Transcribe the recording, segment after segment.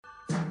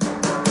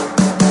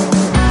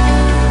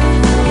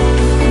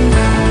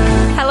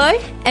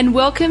and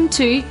welcome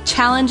to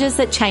Challenges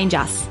That Change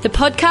Us, the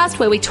podcast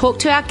where we talk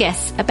to our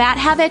guests about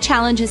how their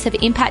challenges have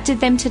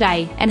impacted them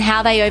today and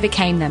how they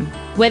overcame them.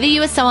 Whether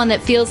you are someone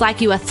that feels like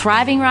you are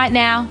thriving right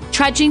now,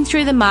 trudging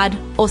through the mud,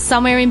 or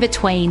somewhere in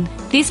between,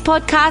 this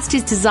podcast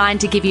is designed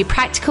to give you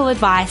practical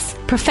advice,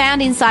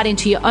 profound insight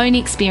into your own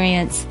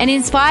experience, and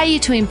inspire you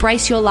to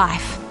embrace your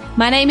life.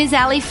 My name is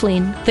Ali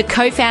Flynn, the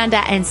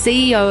co-founder and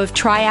CEO of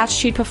Try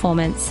Altitude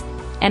Performance,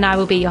 and I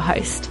will be your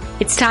host.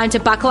 It's time to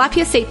buckle up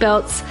your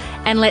seatbelts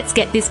and let's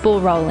get this ball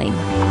rolling.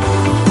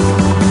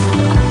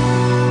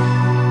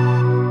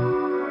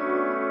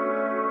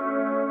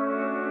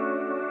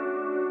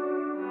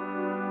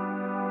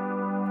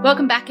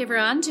 Welcome back,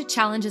 everyone, to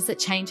Challenges That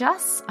Change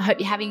Us. I hope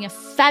you're having a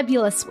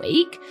fabulous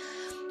week.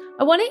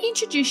 I want to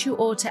introduce you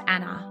all to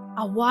Anna,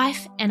 a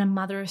wife and a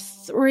mother of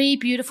 3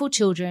 beautiful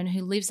children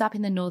who lives up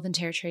in the Northern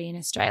Territory in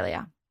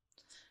Australia.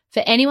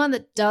 For anyone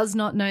that does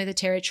not know the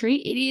Territory,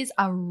 it is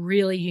a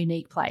really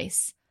unique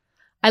place.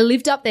 I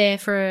lived up there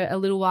for a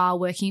little while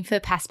working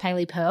for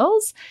Paspaley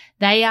pearls.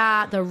 They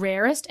are the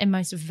rarest and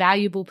most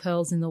valuable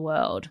pearls in the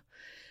world.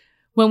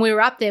 When we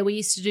were up there, we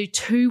used to do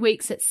 2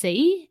 weeks at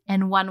sea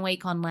and 1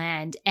 week on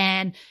land.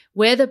 And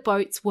where the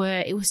boats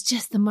were, it was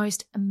just the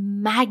most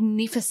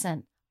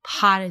magnificent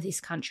part of this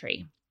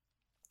country.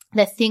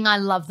 The thing I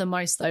love the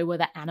most, though, were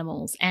the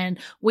animals. And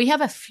we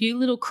have a few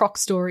little croc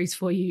stories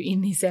for you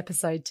in this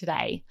episode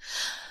today.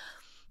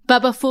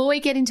 But before we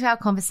get into our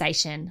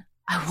conversation,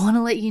 I want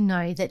to let you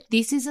know that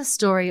this is a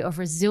story of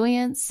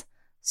resilience,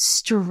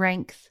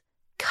 strength,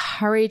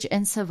 courage,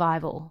 and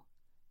survival.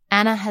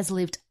 Anna has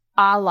lived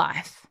our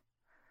life.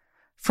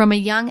 From a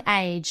young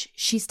age,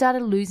 she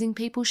started losing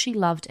people she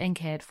loved and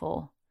cared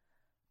for.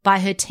 By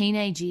her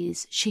teenage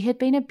years, she had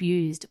been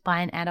abused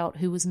by an adult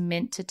who was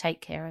meant to take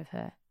care of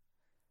her.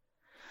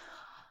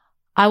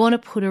 I want to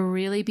put a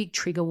really big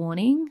trigger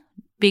warning,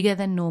 bigger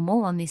than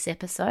normal, on this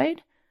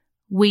episode.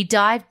 We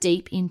dive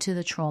deep into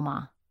the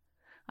trauma.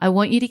 I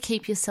want you to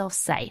keep yourself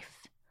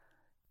safe.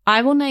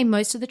 I will name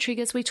most of the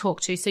triggers we talk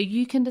to so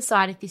you can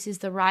decide if this is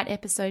the right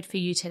episode for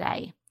you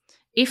today.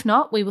 If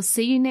not, we will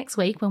see you next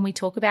week when we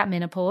talk about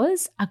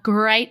menopause, a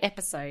great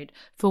episode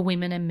for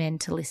women and men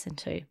to listen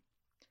to.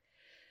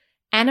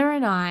 Anna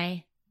and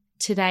I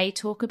today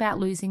talk about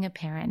losing a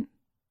parent.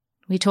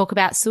 We talk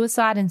about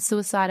suicide and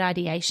suicide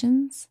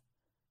ideations,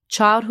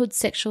 childhood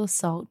sexual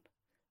assault,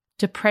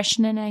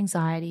 depression and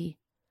anxiety,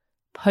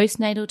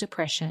 postnatal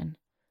depression,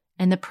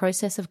 and the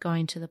process of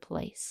going to the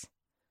police.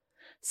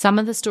 Some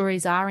of the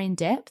stories are in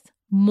depth,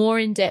 more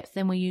in depth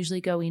than we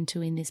usually go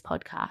into in this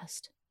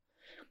podcast.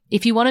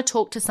 If you want to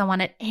talk to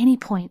someone at any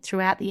point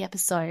throughout the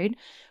episode,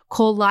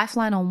 call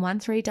Lifeline on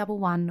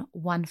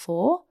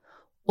 131114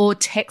 or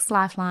text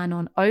Lifeline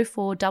on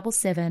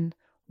 0477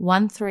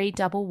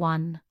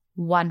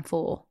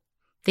 131114.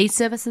 These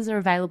services are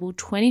available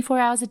 24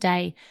 hours a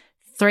day,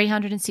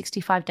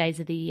 365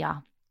 days of the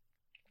year.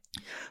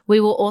 We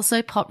will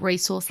also pop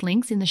resource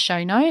links in the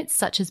show notes,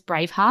 such as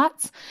Brave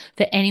Hearts,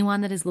 for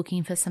anyone that is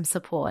looking for some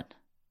support.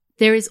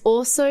 There is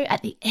also,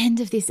 at the end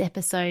of this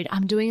episode,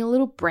 I'm doing a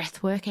little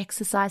breathwork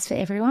exercise for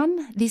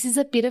everyone. This is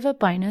a bit of a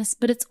bonus,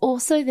 but it's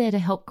also there to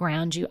help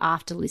ground you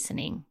after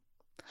listening.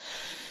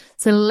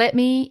 So let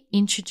me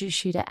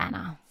introduce you to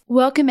Anna.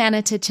 Welcome,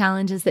 Anna, to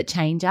Challenges That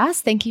Change Us.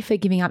 Thank you for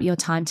giving up your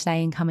time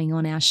today and coming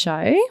on our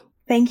show.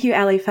 Thank you,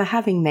 Ali, for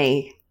having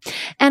me.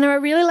 Anna, I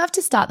really love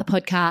to start the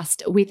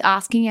podcast with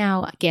asking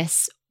our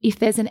guests if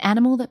there's an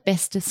animal that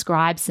best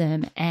describes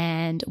them,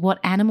 and what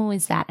animal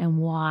is that and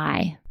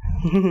why?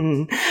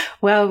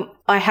 Well,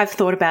 I have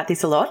thought about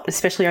this a lot,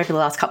 especially over the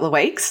last couple of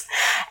weeks.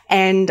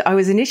 And I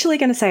was initially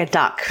going to say a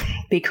duck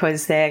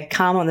because they're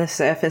calm on the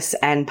surface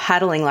and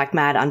paddling like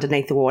mad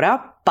underneath the water,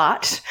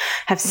 but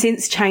have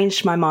since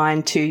changed my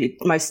mind to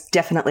most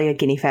definitely a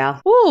guinea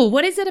fowl. Ooh,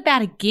 what is it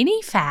about a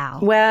guinea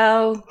fowl?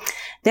 Well,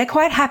 they're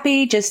quite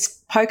happy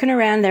just poking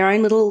around their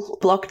own little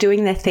block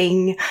doing their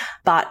thing,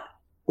 but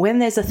when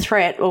there's a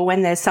threat or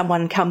when there's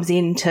someone comes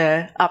in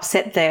to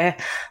upset their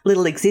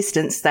little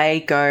existence, they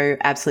go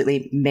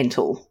absolutely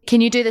mental.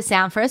 Can you do the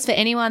sound for us for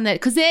anyone that,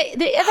 because are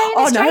they an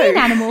Australian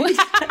animal? No.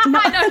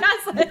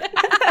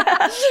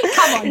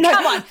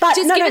 Come on.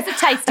 Just give us a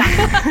taster.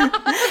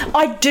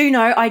 I do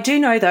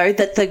know though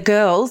that the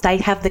girls, they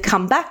have the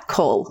come back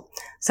call.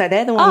 So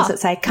they're the ones that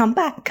say, come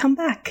back.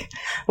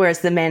 Whereas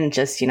the men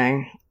just,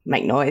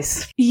 make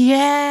noise.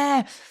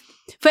 Yeah.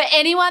 For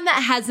anyone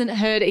that hasn't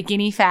heard a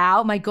guinea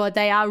fowl, my God,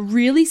 they are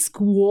really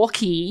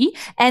squawky,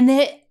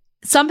 and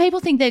some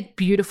people think they're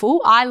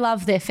beautiful. I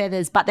love their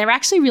feathers, but they're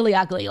actually really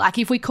ugly. Like,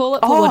 if we call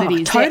it for what it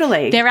is,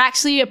 totally. They're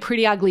actually a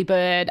pretty ugly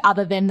bird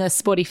other than the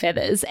spotty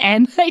feathers,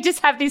 and they just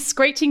have this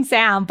screeching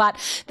sound, but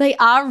they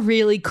are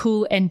really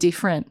cool and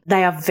different.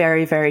 They are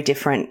very, very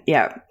different.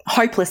 Yeah.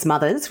 Hopeless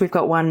mothers. We've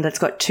got one that's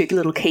got 2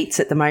 little Keats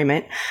at the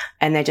moment,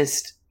 and they're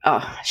just,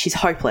 she's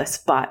hopeless,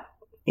 but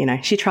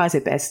she tries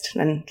her best,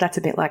 and that's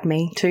a bit like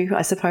me too,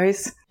 I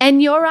suppose.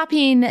 And you're up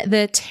in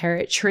the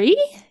Territory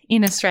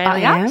in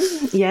Australia. I am.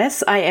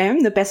 Yes, I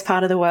am. The best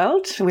part of the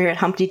world. We're at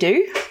Humpty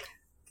Doo.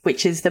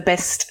 which is the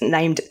best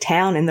named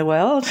town in the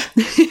world.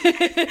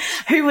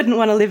 Who wouldn't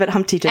want to live at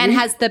Humpty Doo? And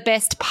has the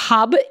best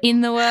pub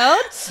in the world.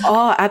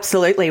 Oh,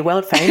 absolutely.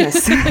 World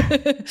famous.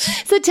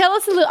 So tell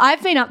us a little,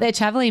 I've been up there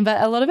travelling,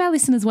 but a lot of our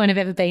listeners won't have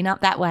ever been up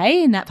that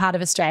way in that part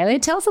of Australia.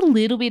 Tell us a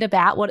little bit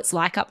about what it's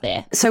like up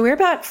there. So we're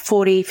about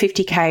 40,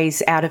 50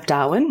 Ks out of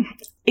Darwin.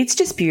 It's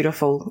just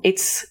beautiful.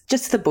 It's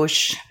just the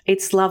bush.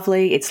 It's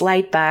lovely. It's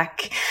laid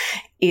back.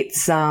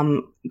 It's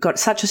got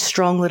such a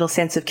strong little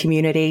sense of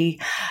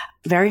community.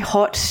 Very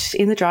hot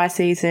in the dry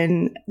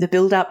season. The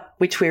build-up,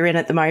 which we're in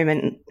at the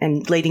moment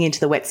and leading into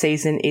the wet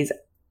season, is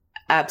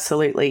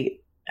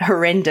absolutely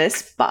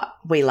horrendous, but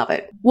we love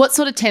it. What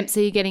sort of temps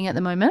are you getting at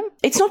the moment?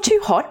 It's not too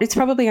hot. It's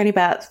probably only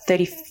about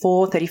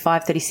 34,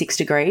 35, 36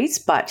 degrees,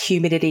 but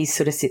humidity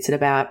sort of sits at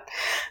about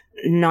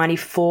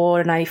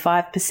 94 to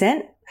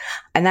 95%.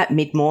 And that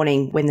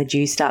mid-morning when the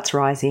dew starts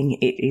rising,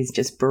 it is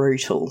just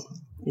brutal.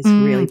 It's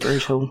really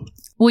brutal.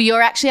 Well,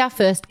 you're actually our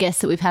first guest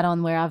that we've had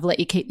on where I've let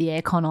you keep the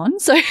aircon on.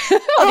 So for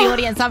the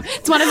audience,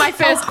 it's one of my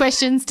first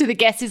questions to the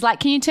guests is like,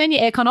 can you turn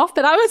your aircon off?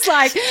 But I was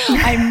like,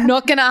 I'm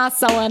not going to ask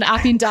someone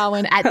up in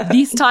Darwin at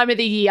this time of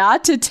the year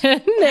to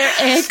turn their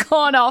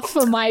aircon off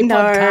for my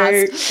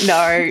podcast.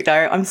 No,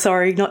 I'm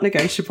sorry, not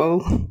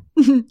negotiable.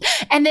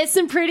 And there's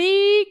some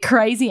pretty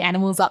crazy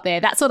animals up there.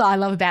 That's what I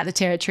love about the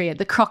territory.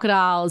 The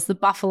crocodiles, the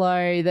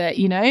buffalo,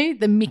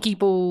 the Mickey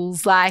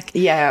bulls.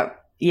 Yeah,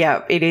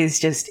 it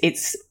is just,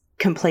 it's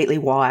completely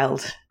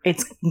wild.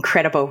 It's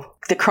incredible.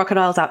 The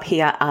crocodiles up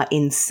here are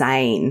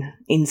insane.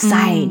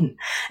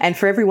 And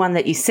for every one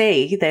that you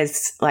see,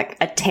 there's like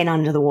a 10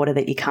 under the water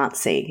that you can't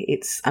see.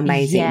 It's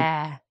amazing.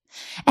 Yeah.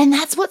 And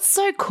that's what's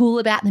so cool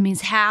about them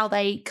is how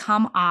they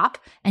come up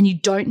and you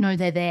don't know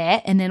they're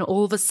there, and then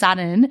all of a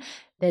sudden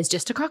there's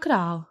just a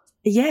crocodile.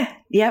 Yeah.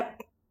 Yep.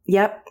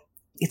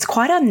 It's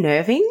quite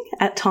unnerving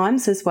at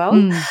times as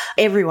well.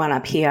 Everyone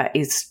up here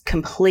is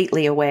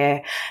completely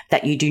aware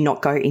that you do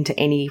not go into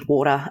any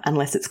water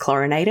unless it's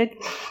chlorinated.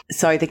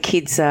 So the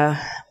kids are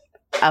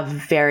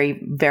very,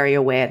 very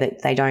aware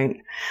that they don't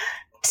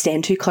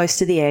stand too close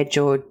to the edge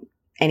or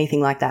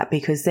anything like that,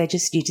 because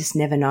you just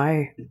never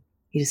know.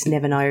 You just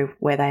never know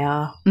where they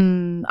are.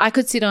 I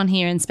could sit on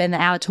here and spend the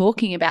hour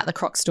talking about the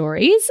croc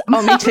stories.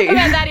 Oh, me too.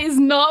 And that is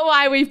not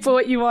why we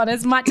brought you on,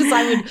 as much as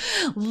I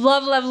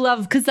would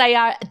love, because they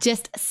are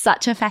just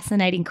such a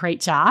fascinating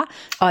creature.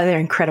 Oh, they're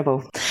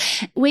incredible.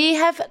 We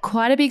have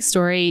quite a big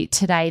story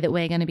today that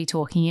we're going to be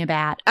talking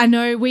about. I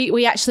know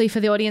we actually, for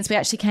the audience, we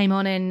actually came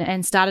on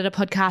and started a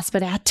podcast,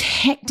 but our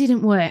tech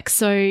didn't work.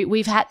 So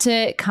we've had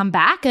to come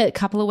back a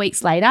couple of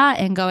weeks later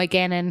and go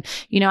again. And,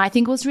 I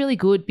think it was really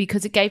good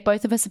because it gave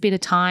both of us a bit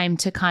of time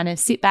to kind of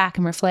sit back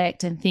and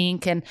reflect and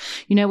think. And,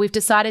 we've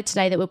decided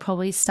today that we'll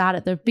probably start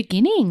at the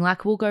beginning.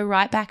 Like we'll go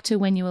right back to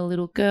when you were a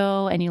little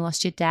girl and you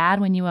lost your dad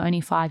when you were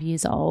only 5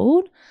 years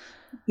old.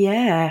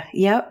 Yeah,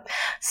 yep.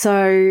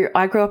 So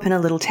I grew up in a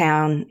little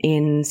town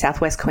in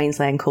southwest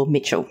Queensland called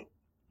Mitchell.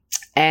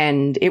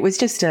 And it was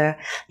just a,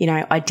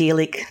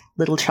 idyllic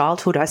little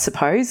childhood, I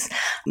suppose.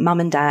 Mum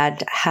and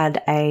Dad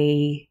had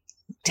a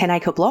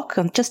 10-acre block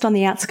just on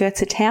the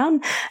outskirts of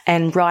town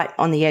and right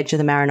on the edge of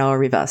the Maranoa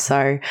River.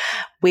 So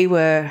we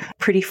were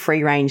pretty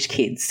free-range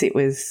kids. It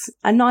was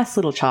a nice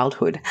little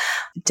childhood.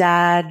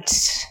 Dad,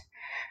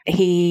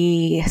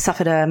 he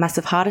suffered a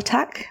massive heart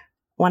attack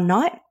one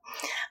night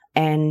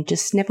and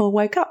just never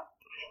woke up.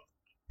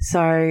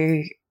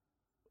 So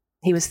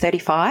he was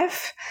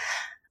 35.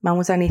 Mum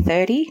was only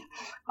 30.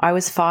 I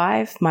was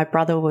 5. My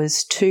brother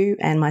was 2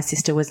 and my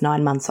sister was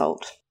 9 months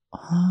old.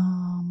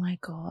 Oh, my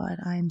God.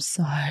 I'm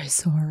so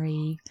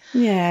sorry.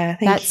 Yeah,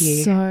 thank you.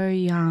 That's so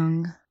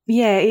young.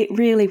 Yeah, it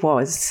really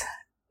was.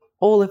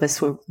 All of us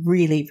were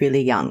really,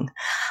 really young.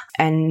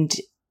 And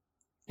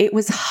it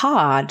was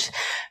hard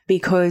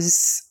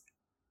because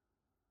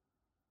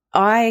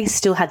I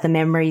still had the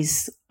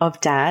memories of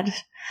Dad.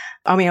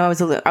 I mean, I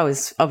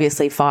was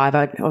obviously 5.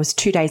 I was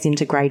 2 days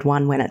into grade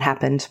 1 when it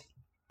happened.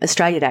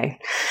 Australia Day.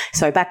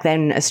 So back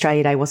then,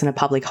 Australia Day wasn't a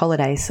public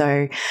holiday.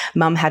 So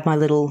Mum had my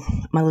little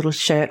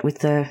shirt with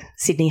the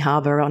Sydney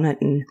Harbour on it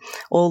and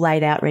all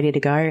laid out, ready to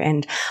go.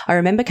 And I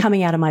remember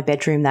coming out of my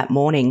bedroom that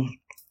morning,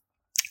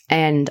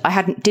 and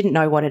I didn't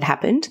know what had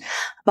happened,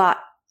 but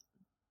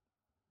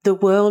the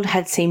world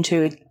had seemed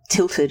to have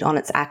tilted on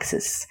its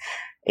axis.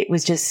 It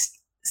was just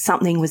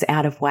something was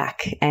out of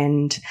whack,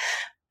 and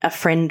a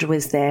friend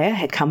was there,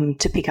 had come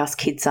to pick us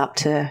kids up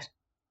to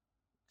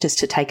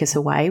take us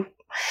away.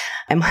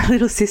 And my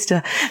little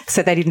sister,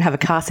 so they didn't have a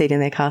car seat in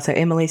their car, so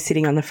Emily's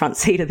sitting on the front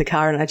seat of the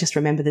car, and I just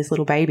remember this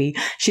little baby.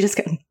 She just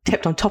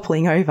kept on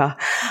toppling over.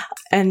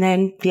 And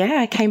then,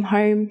 I came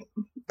home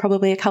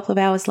probably a couple of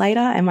hours later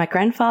and my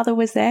grandfather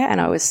was there,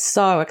 and I was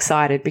so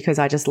excited because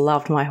I just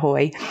loved my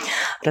Hoy.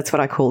 That's what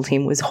I called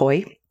him, was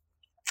Hoy.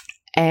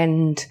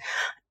 And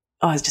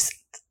I was just,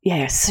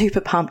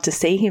 super pumped to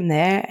see him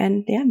there.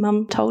 And,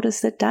 Mum told us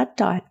that Dad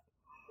died,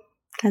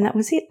 and that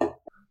was it.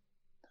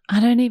 I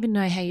don't even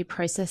know how you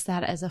process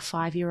that as a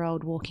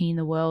 5-year-old walking in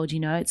the world.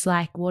 It's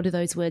like, what do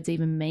those words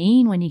even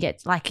mean when you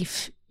get, like,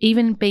 if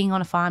even being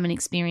on a farm and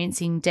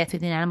experiencing death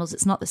within animals,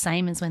 it's not the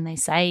same as when they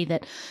say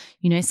that,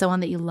 you know,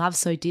 someone that you love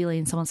so dearly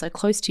and someone so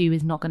close to you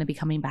is not going to be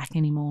coming back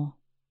anymore.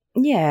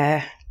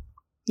 Yeah.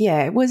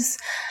 Yeah, it was,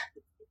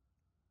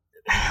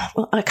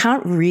 well, I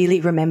can't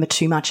really remember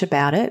too much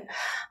about it.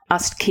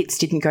 Us kids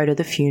didn't go to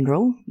the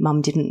funeral.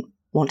 Mum didn't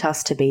want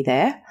us to be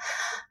there.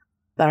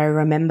 But I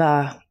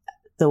remember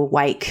the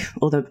wake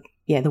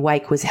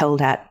was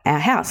held at our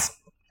house.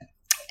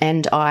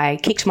 And I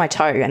kicked my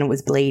toe and it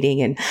was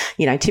bleeding and,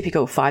 you know,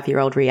 typical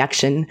 5-year-old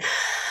reaction.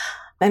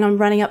 And I'm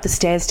running up the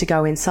stairs to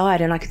go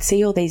inside and I could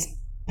see all these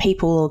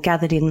people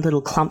gathered in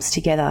little clumps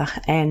together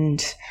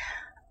and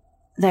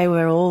they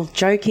were all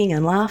joking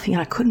and laughing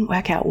and I couldn't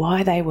work out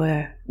why they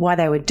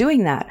were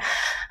doing that.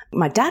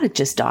 My dad had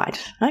just died.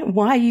 Like,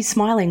 why are you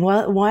smiling?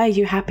 Why are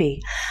you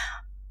happy?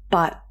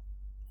 But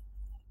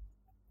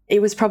it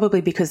was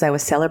probably because they were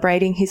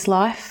celebrating his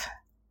life,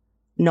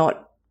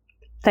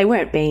 they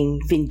weren't being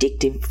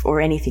vindictive or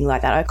anything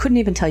like that. I couldn't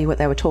even tell you what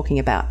they were talking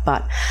about.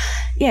 But,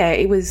 yeah,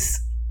 it was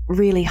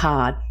really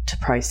hard to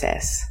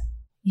process.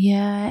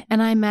 Yeah,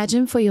 and I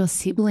imagine for your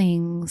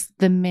siblings,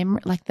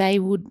 they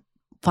would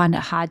find it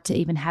hard to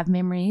even have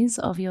memories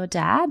of your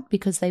dad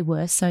because they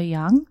were so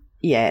young.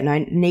 Yeah,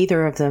 no,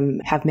 neither of them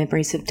have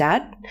memories of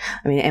Dad.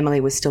 I mean,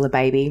 Emily was still a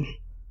baby.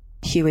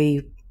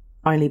 Huey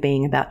only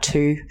being about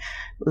 2,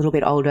 a little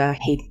bit older,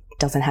 he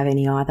doesn't have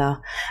any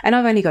either. And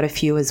I've only got a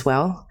few as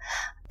well.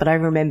 But I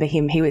remember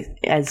him, he was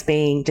as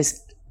being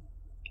just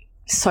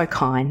so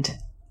kind.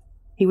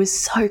 He was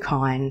so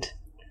kind.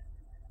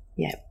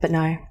 Yeah, but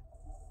no,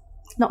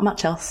 not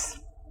much else.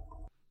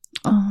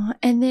 Oh,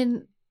 and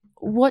then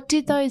what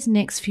did those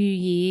next few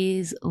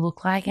years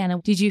look like,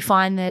 Anna? Did you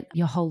find that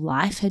your whole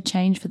life had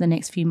changed for the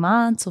next few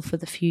months or for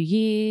the few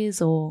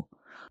years or?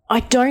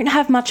 I don't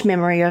have much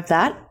memory of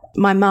that.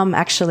 My mum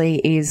actually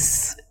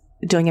is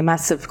doing a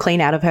massive clean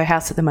out of her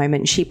house at the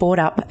moment. She bought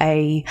up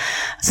a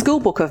school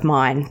book of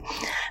mine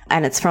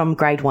and it's from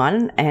grade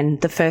 1 and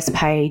the first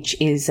page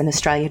is an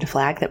Australian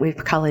flag that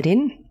we've coloured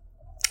in.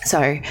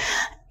 So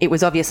it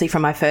was obviously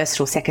from my first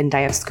or second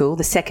day of school.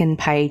 The second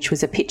page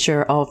was a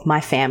picture of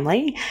my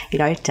family, you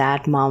know,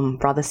 dad, mum,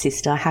 brother,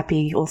 sister,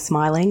 happy or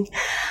smiling.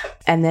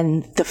 And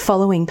then the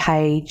following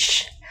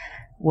page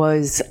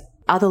was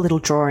other little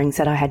drawings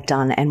that I had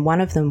done and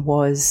one of them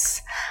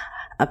was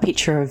a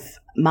picture of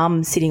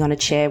Mum sitting on a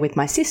chair with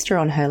my sister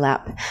on her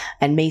lap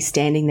and me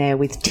standing there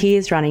with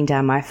tears running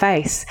down my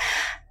face.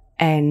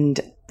 And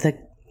the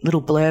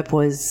little blurb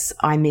was,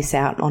 I miss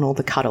out on all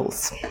the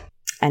cuddles.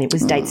 And it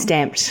was date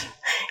stamped.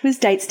 It was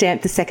date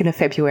stamped the 2nd of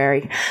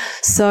February.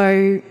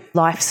 So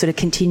life sort of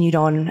continued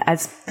on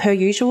as per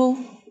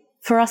usual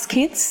for us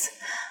kids.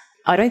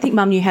 I don't think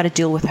Mum knew how to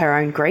deal with her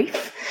own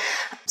grief.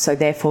 So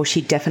therefore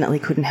she definitely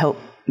couldn't help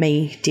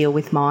me deal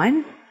with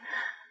mine.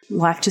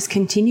 Life just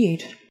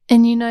continued.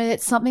 And, you know,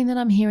 that's something that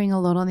I'm hearing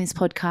a lot on this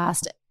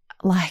podcast.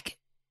 Like,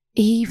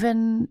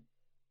 even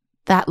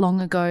that long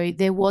ago,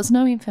 there was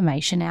no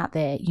information out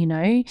there, you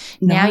know.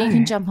 No. Now you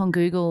can jump on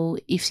Google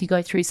if you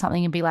go through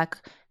something and be like,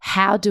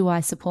 how do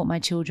I support my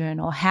children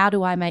or how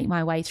do I make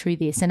my way through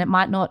this? And it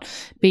might not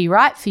be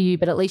right for you,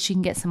 but at least you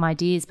can get some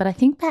ideas. But I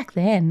think back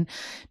then,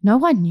 no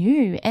one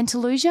knew. And to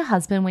lose your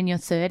husband when you're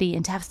 30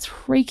 and to have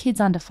 3 kids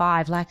under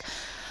 5, like,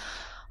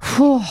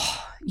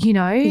 you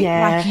know,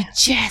 like you're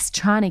just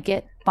trying to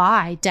get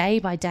by day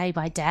by day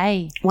by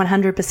day.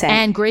 100%.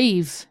 And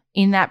grieve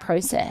in that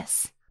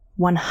process.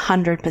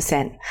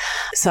 100%.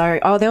 So,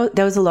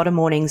 there was a lot of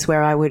mornings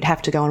where I would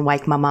have to go and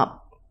wake Mum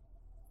up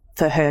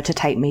for her to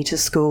take me to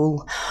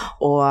school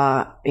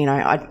or, you know,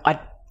 I'd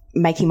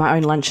making my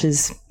own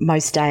lunches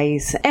most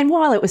days. And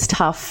while it was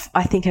tough,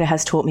 I think it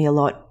has taught me a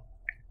lot.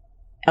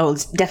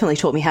 It's definitely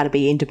taught me how to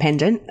be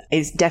independent.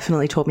 It's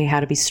definitely taught me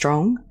how to be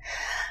strong.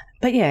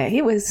 But yeah,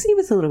 it was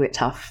a little bit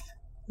tough.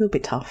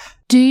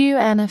 Do you,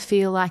 Anna,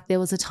 feel like there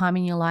was a time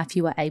in your life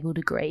you were able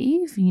to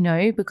grieve, you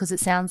know, because it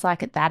sounds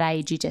like at that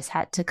age you just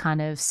had to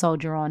kind of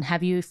soldier on.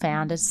 Have you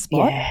found a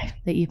spot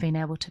that you've been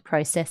able to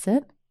process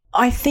it?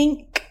 I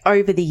think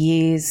over the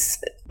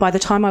years, by the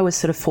time I was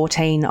sort of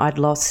 14, I'd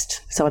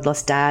lost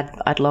Dad,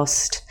 I'd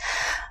lost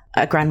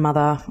a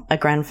grandmother, a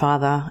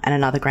grandfather and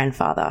another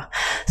grandfather.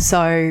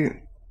 So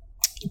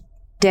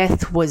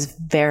death was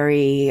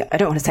very, I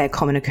don't want to say a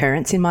common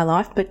occurrence in my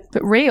life, but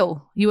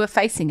real. You were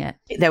facing it.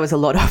 There was a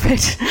lot of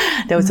it.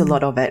 A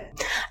lot of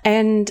it.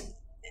 And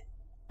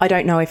I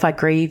don't know if I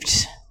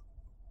grieved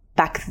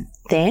back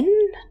then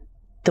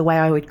the way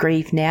I would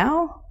grieve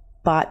now,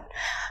 but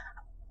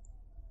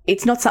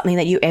it's not something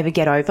that you ever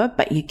get over,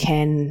 but you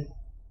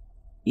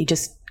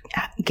just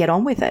get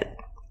on with it.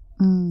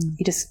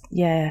 You just,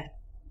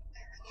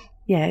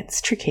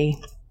 it's tricky.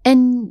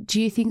 And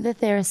do you think that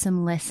there are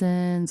some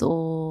lessons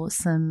or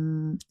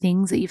some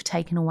things that you've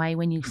taken away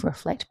when you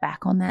reflect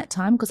back on that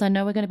time? Because I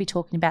know we're going to be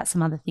talking about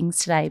some other things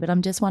today, but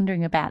I'm just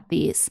wondering about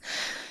this.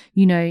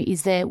 You know,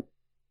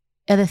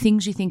 are there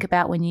things you think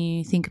about when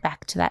you think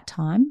back to that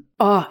time?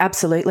 Oh,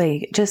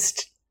 absolutely.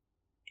 Just,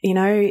 you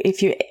know,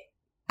 if you,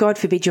 God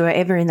forbid you are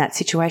ever in that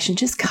situation,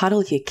 just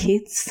cuddle your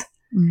kids.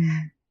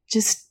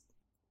 Just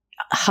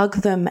hug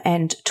them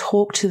and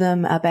talk to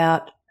them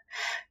about,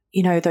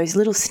 you know, those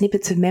little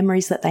snippets of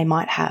memories that they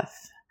might have.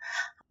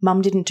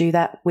 Mum didn't do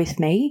that with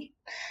me.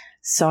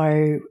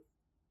 So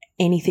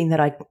anything that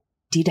I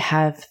did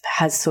have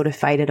has sort of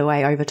faded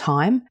away over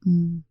time.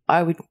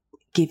 I would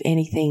give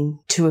anything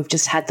to have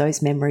just had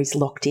those memories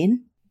locked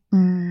in.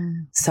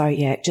 So,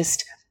 yeah,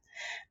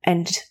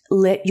 and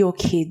let your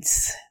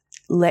kids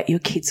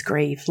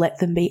grieve. Let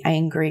them be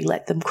angry.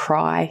 Let them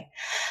cry.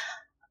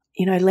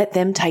 You know, let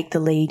them take the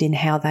lead in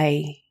how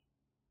they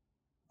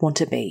want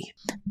to be.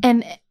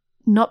 And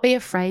not be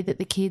afraid that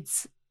the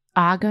kids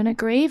are going to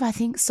grieve. I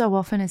think so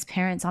often as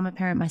parents, I'm a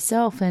parent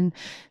myself, and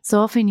so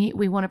often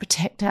we want to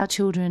protect our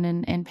children,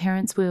 and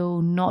parents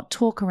will not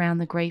talk around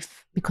the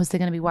grief because they're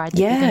going to be worried that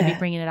they're going to be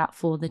bringing it up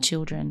for the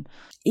children.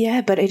 Yeah,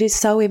 but it is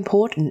so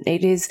important.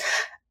 It is,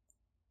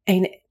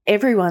 and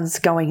everyone's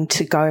going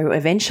to go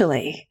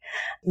eventually.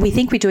 We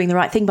think we're doing the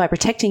right thing by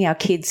protecting our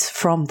kids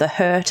from the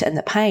hurt and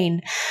the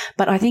pain,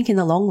 but I think in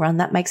the long run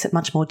that makes it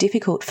much more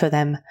difficult for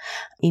them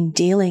in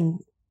dealing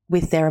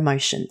with their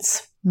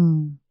emotions.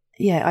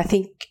 Yeah, I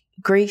think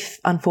grief,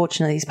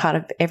 unfortunately, is going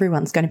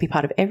to be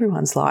part of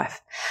everyone's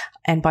life.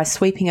 And by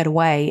sweeping it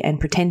away and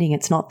pretending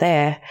it's not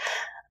there,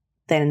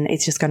 then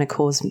it's just going to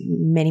cause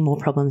many more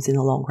problems in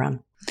the long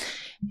run.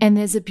 And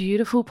there's a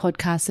beautiful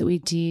podcast that we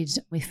did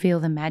with Feel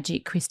the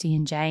Magic, Christy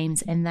and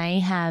James, and they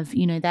have,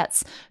 you know,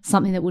 that's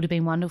something that would have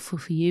been wonderful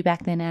for you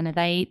back then, Anna.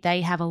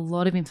 They have a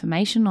lot of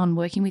information on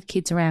working with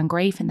kids around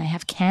grief, and they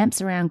have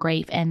camps around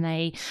grief, and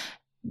they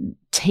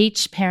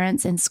teach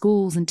parents and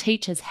schools and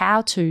teachers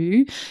how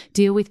to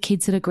deal with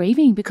kids that are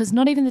grieving, because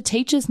not even the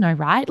teachers know,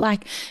 right?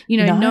 Like, you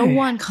know, no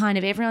one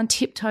everyone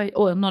tiptoes,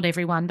 or not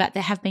everyone, but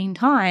there have been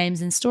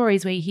times and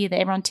stories where you hear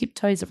that everyone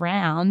tiptoes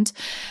around,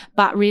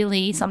 but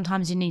really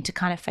sometimes you need to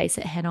kind of face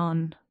it head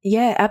on.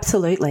 Yeah,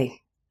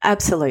 absolutely.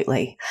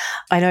 Absolutely.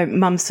 I know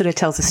Mum sort of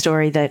tells a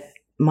story that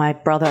my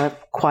brother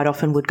quite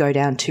often would go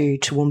down to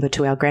Toowoomba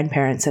to our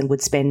grandparents and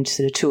would spend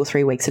sort of 2 or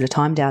 3 weeks at a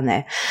time down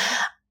there,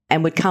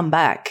 and would come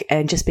back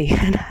and just be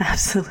an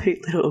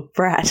absolute little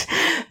brat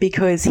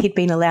because he'd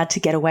been allowed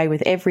to get away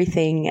with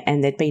everything,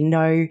 and there'd been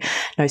no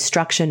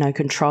structure, no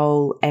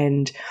control,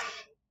 and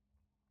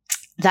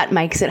that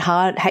made it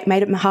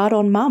hard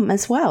on Mum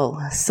as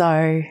well.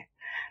 So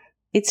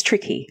it's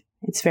tricky.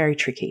 It's very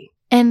tricky.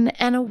 And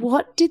Anna,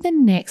 what did the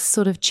next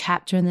sort of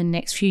chapter in the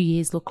next few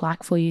years look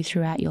like for you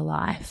throughout your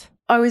life?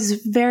 I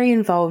was very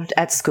involved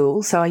at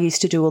school, so I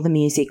used to do all the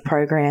music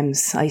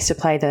programs. I used to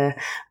play the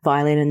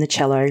violin and the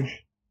cello.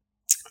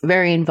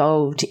 Very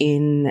involved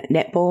in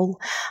netball.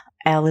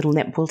 Our little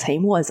netball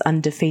team was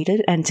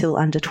undefeated until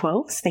under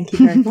 12s. Thank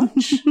you very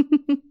much.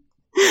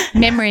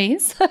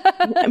 Memories.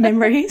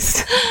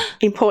 Memories.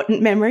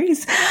 Important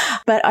memories.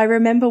 But I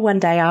remember one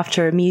day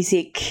after a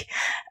music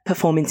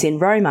performance in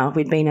Roma,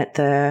 we'd been at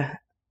the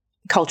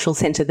cultural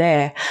centre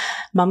there,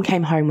 Mum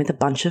came home with a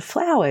bunch of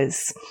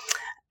flowers.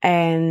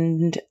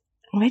 And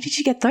where did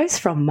you get those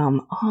from,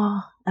 Mum?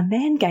 Oh, a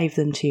man gave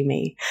them to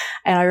me.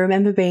 And I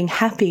remember being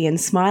happy and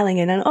smiling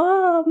and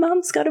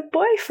Mum's got a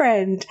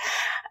boyfriend.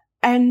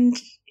 And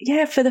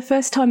yeah, for the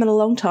first time in a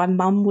long time,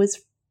 Mum was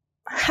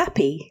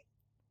happy.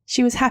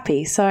 She was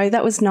happy. So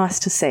that was nice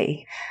to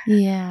see.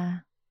 Yeah.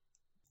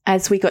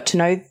 As we got to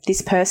know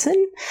this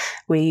person,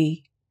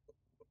 we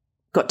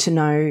got to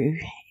know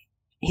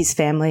his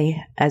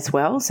family as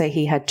well. So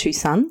he had 2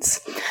 sons.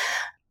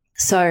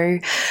 So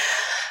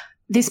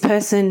this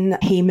person,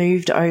 he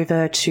moved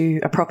over to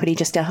a property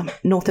just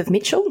north of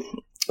Mitchell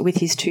with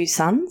his 2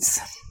 sons,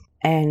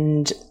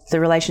 and the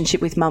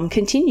relationship with Mum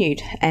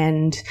continued,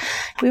 and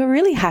we were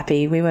really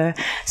happy. We were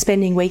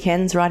spending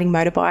weekends riding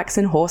motorbikes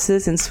and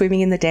horses and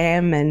swimming in the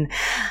dam, and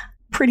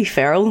pretty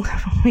feral.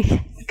 We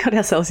got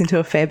ourselves into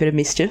a fair bit of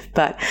mischief,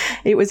 but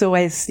it was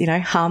always, you know,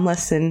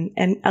 harmless and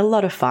a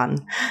lot of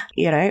fun.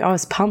 You know, I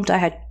was pumped. I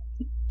had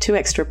 2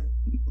 extra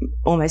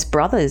almost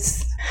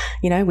brothers.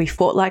 You know, we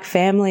fought like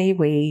family.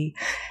 We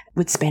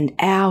would spend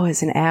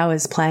hours and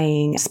hours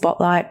playing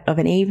Spotlight of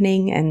an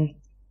evening, and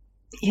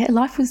yeah,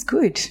 life was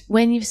good.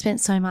 When you've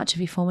spent so much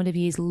of your formative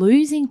years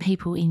losing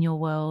people in your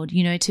world,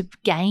 you know, to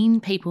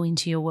gain people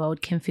into your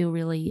world can feel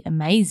really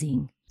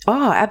amazing.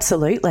 Oh,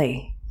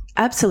 absolutely.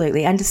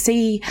 Absolutely. And to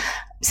see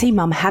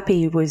Mum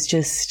happy was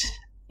just,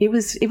 it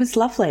was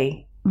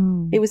lovely.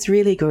 It was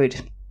really good.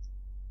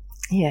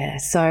 Yeah.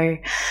 So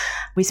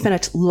we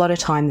spent a lot of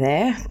time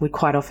there. We'd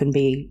quite often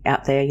be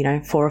out there, you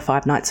know, 4 or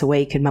 5 nights a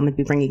week, and Mum would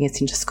be bringing us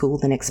into school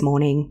the next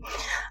morning,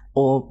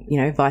 or, you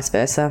know, vice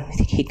versa.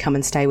 He'd come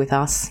and stay with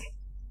us,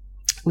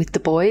 with the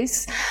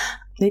boys.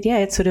 But yeah,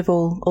 it sort of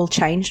all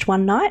changed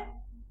one night.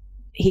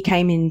 He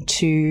came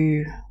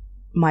into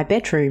my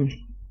bedroom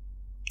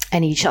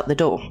and he shut the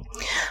door.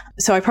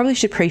 So I probably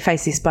should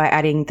preface this by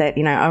adding that,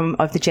 you know, I'm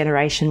of the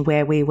generation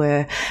where we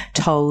were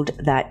told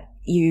that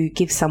you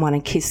give someone a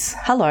kiss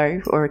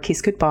hello or a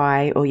kiss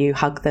goodbye, or you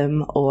hug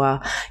them, or,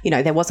 you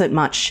know, there wasn't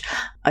much,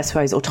 I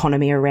suppose,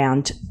 autonomy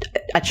around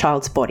a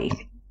child's body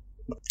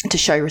to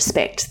show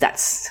respect.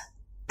 That's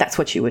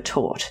what you were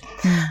taught.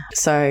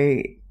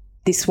 So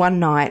This one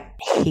night,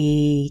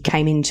 he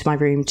came into my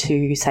room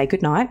to say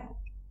goodnight,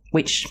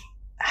 which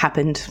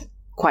happened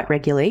quite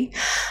regularly.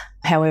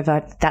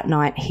 However, that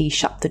night he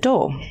shut the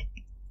door,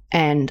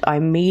 and I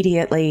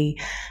immediately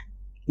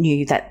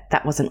knew that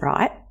that wasn't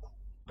right.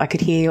 I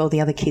could hear all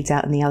the other kids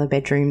out in the other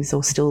bedrooms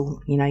all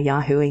still,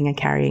 yahooing and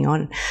carrying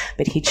on,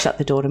 but he'd shut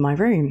the door to my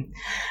room,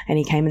 and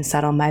he came and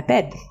sat on my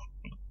bed.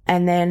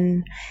 And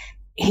then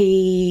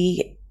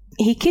he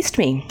kissed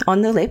me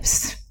on the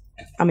lips.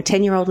 I'm a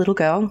 10-year-old little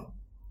girl,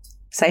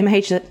 same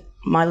age that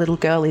my little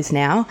girl is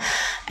now,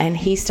 and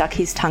he stuck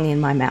his tongue in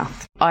my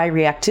mouth. I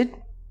reacted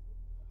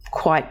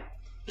quite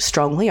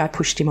strongly. I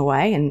pushed him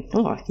away and,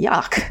 oh,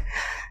 yuck.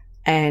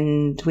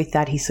 And with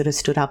that, he sort of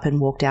stood up and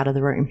walked out of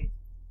the room.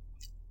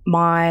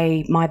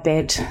 My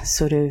bed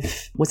sort of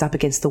was up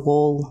against the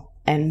wall,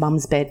 and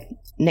Mum's bed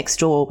next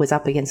door was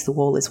up against the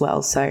wall as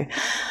well. So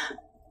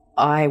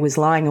I was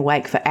lying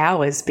awake for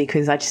hours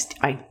because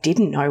I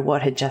didn't know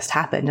what had just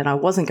happened, and I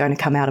wasn't going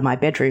to come out of my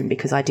bedroom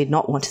because I did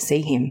not want to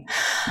see him.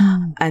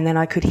 And then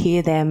I could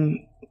hear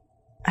them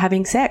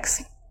having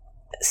sex.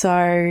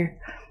 So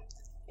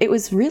it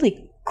was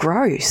really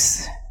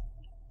gross.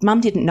 Mum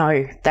didn't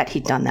know that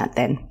he'd done that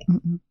then.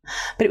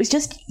 But it was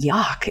just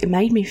yuck. It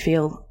made me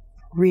feel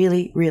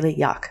really, really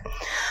yuck.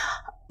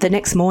 The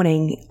next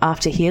morning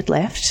after he had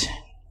left,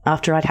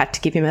 after I'd had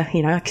to give him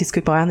a kiss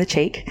goodbye on the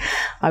cheek,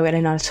 I went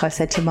and I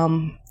said to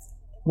Mum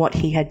what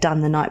he had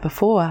done the night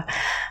before,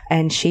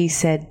 and she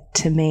said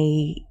to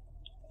me,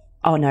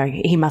 oh no,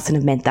 he mustn't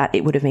have meant that.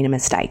 It would have been a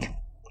mistake.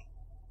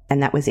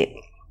 And that was it.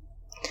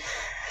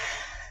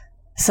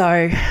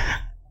 So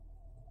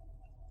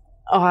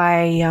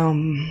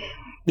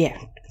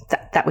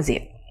that was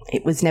it.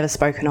 It was never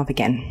spoken of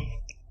again.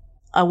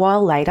 A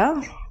while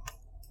later,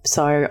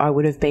 so I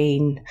would have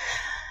been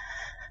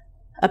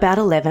about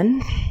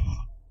 11,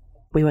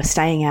 we were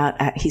staying out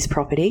at his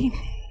property,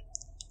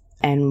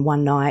 and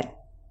one night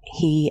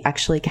he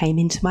actually came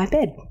into my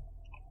bed.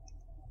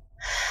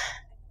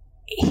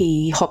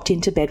 He hopped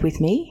into bed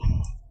with me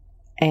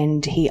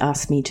and he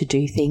asked me to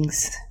do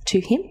things to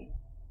him.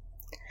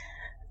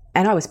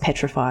 And I was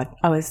petrified.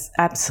 I was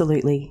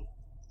absolutely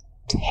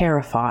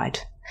terrified.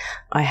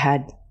 I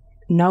had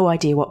no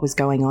idea what was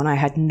going on. I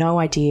had no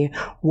idea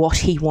what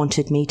he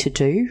wanted me to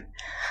do.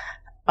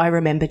 I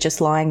remember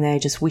just lying there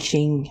just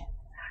wishing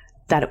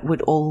that it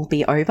would all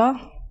be over.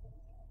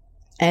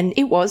 And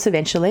it was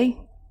eventually.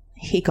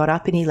 He got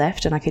up and he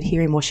left, and I could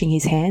hear him washing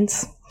his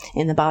hands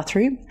in the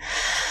bathroom.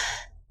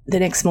 The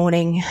next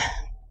morning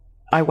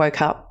I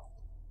woke up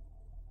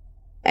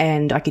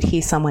and I could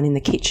hear someone in the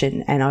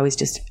kitchen, and I was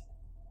just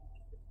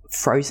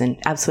frozen,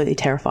 absolutely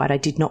terrified. I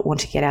did not want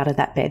to get out of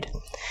that bed.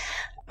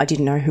 I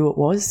didn't know who it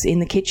was in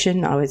the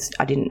kitchen. I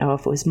didn't know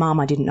if it was Mum.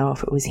 I didn't know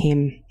if it was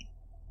him.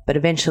 But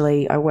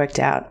eventually I worked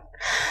out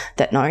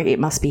that no, it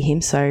must be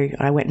him. So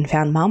I went and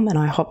found Mum, and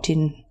I hopped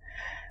in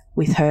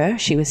with her.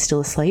 She was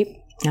still asleep,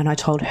 and I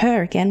told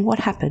her again what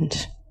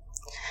happened.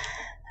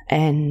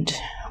 And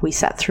we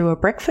sat through a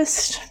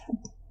breakfast,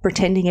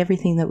 pretending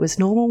everything that was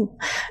normal,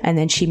 and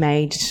then she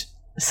made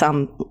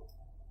some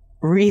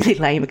really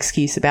lame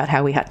excuse about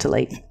how we had to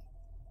leave.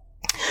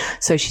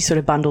 So she sort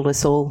of bundled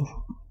us all,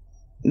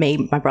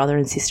 me, my brother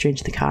and sister,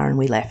 into the car, and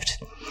we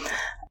left.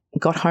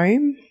 Got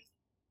home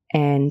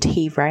and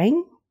he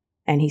rang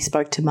and he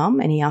spoke to Mum,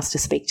 and he asked to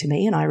speak to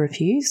me, and I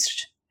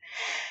refused.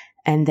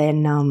 And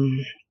then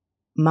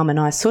Mum and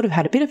I sort of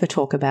had a bit of a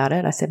talk about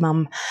it. I said,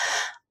 Mum,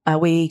 are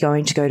we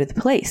going to go to the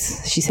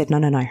police? She said, no,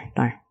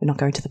 we're not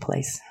going to the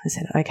police. I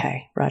said,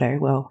 okay, righto,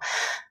 well,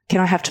 can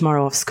I have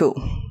tomorrow off school?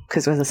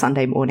 Because it was a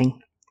Sunday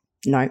morning.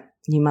 No,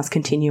 you must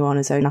continue on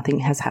as though nothing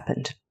has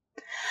happened.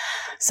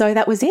 So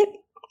that was it.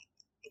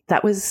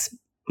 That was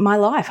my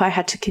life. I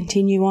had to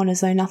continue on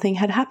as though nothing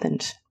had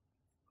happened.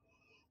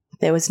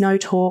 There was no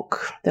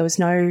talk. There was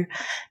no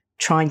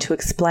trying to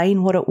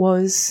explain what it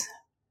was.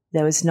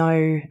 There was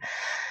no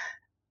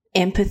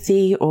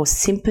empathy or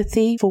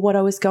sympathy for what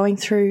I was going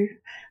through.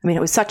 I mean,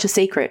 it was such a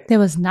secret. There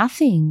was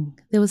nothing.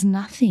 There was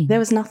nothing. There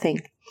was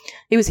nothing.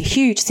 It was a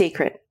huge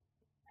secret.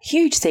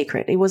 Huge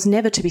secret. It was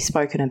never to be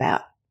spoken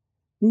about.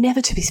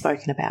 Never to be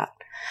spoken about.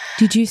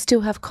 Did you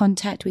still have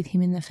contact with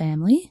him in the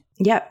family?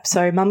 Yep.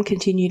 So Mum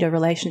continued a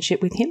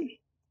relationship with him,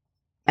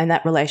 and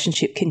that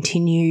relationship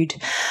continued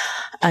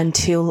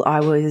until I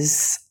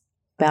was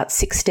about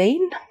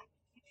 16.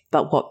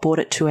 But what brought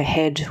it to a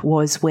head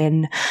was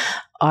when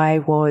I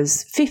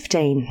was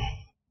 15.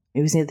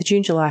 It was near the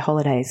June-July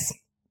holidays.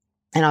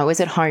 And I was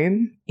at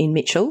home in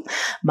Mitchell.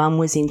 Mum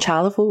was in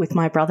Charleville with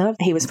my brother.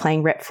 He was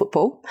playing rep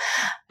football,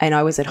 and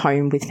I was at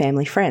home with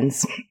family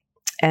friends.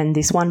 And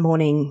this one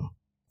morning,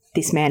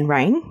 this man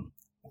rang.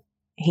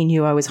 He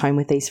knew I was home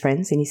with these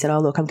friends, and he said, oh,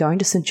 look, I'm going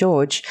to St.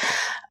 George.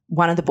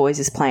 One of the boys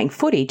is playing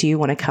footy. Do you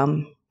want to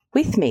come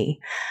with me?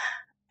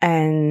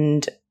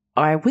 And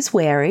I was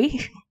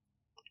wary,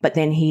 but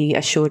then he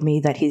assured me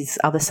that his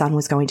other son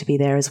was going to be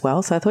there as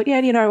well. So I thought,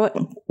 yeah, you know what?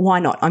 Why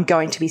not? I'm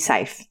going to be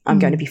safe. I'm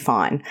going to be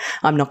fine.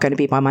 I'm not going to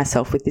be by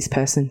myself with this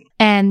person.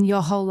 And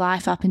your whole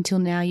life up until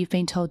now, you've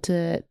been told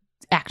to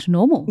act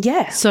normal.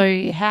 Yeah.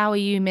 So how are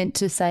you meant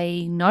to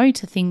say no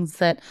to things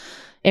that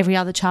every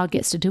other child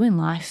gets to do in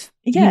life?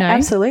 Yeah, you know?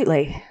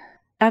 Absolutely.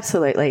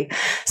 Absolutely.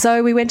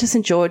 So we went to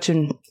St. George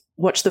and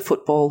watched the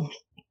football,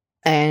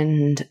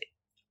 and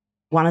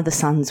one of the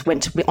sons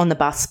went on the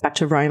bus back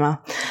to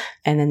Roma,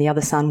 and then the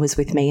other son was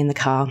with me in the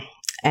car.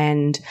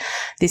 And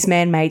this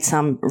man made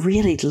some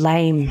really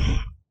lame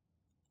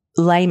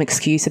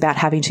excuse about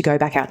having to go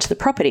back out to the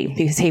property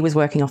because he was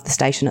working off the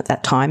station at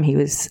that time. He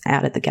was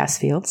out at the gas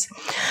fields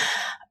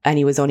and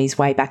he was on his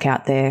way back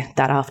out there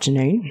that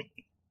afternoon.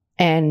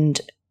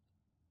 And,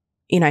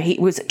 you know, he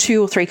was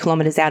 2 or 3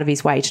 kilometres out of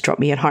his way to drop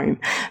me at home,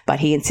 but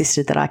he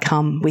insisted that I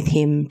come with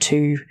him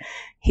to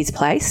his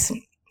place.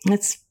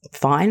 That's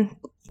fine.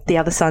 The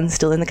other son's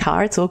still in the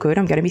car. It's all good.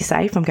 I'm going to be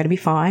safe. I'm going to be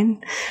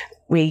fine.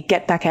 We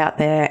get back out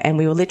there and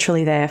we were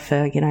literally there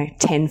for,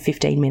 10,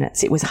 15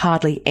 minutes. It was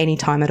hardly any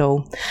time at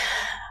all.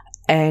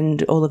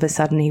 And all of a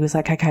sudden he was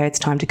like, okay, it's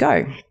time to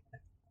go.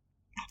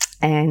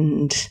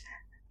 And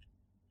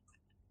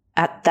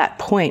at that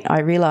point I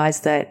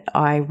realised that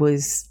I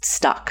was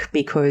stuck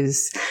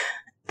because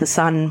the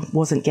son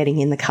wasn't getting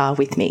in the car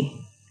with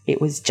me.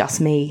 It was just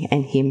me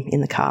and him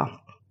in the car.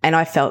 And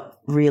I felt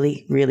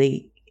really,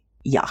 really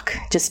yuck,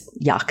 just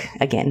yuck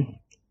again.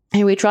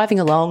 And we're driving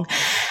along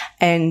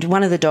and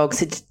one of the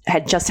dogs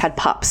had just had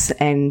pups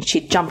and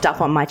she jumped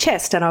up on my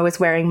chest and I was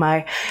wearing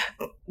my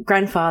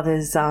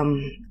grandfather's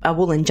a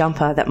woolen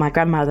jumper that my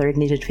grandmother had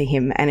knitted for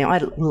him, and I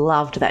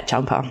loved that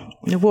jumper.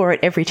 I wore it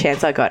every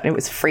chance I got and it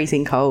was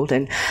freezing cold,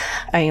 and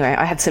anyway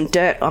I had some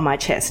dirt on my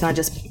chest and I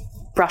just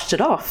brushed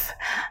it off,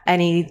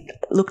 and he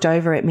looked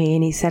over at me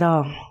and he said,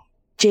 oh,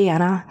 gee,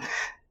 Anna,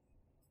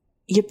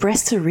 your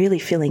breasts are really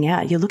filling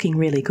out. You're looking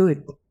really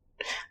good.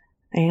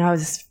 And I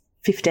was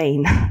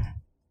 15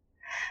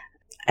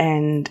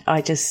 and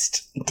I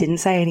just didn't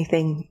say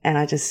anything and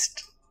I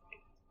just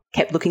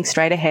kept looking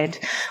straight ahead.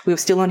 We were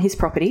still on his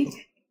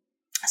property,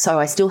 so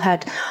I still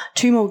had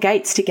 2 more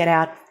gates to get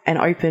out and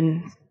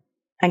open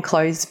and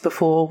close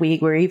before we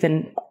were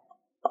even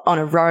on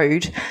a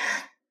road,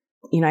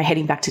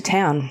 heading back to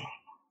town.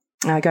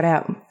 And I got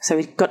out. So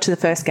we got to the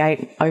first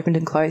gate, opened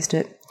and closed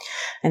it,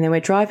 and then we're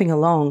driving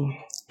along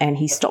and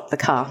he stopped the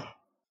car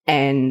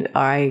and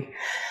I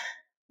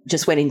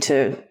just went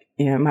into,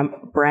 my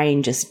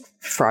brain just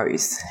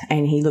froze,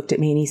 and he looked at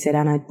me and he said,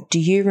 Anna, do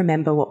you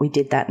remember what we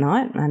did that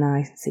night? And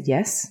I said,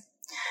 yes.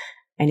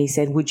 And he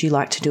said, would you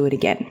like to do it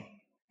again?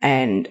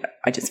 And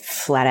I just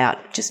flat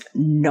out, just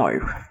no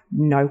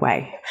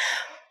way.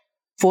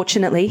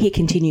 Fortunately, he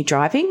continued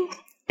driving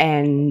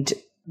and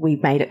we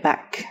made it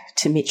back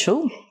to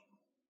Mitchell,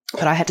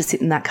 but I had to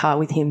sit in that car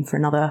with him for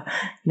another,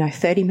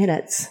 30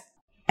 minutes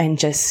and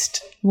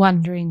just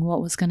wondering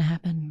what was going to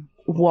happen.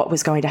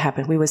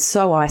 We were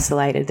so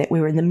isolated that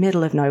we were in the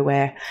middle of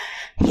nowhere.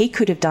 He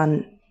could have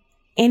done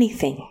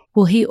anything.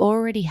 Well, he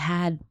already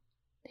had,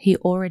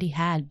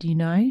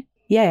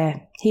 Yeah,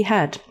 he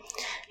had.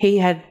 He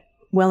had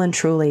well and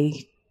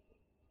truly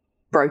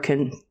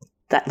broken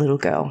that little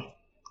girl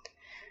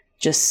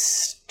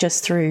just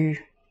through,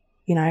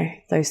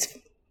 those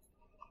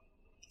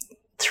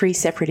 3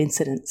 separate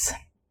incidents.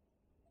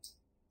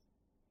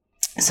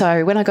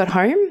 So when I got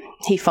home,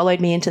 he followed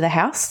me into the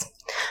house.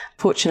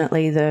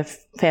 Fortunately, the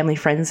family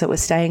friends that were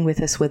staying with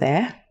us were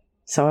there,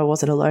 so I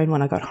wasn't alone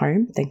when I got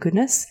home, thank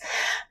goodness.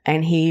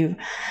 And he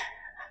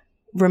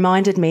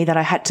reminded me that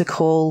I had to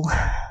call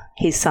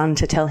his son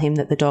to tell him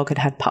that the dog had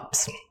had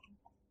pups.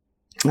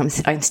 I'm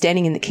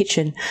standing in the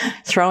kitchen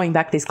throwing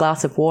back this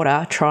glass of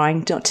water,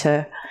 trying not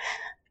to,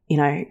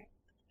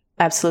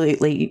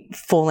 absolutely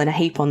fall in a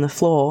heap on the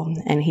floor,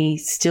 and he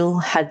still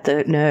had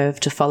the nerve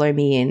to follow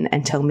me in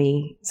and tell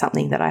me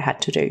something that I had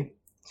to do.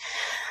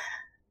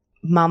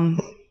 Mum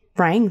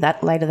rang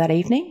later that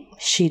evening.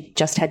 She'd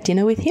just had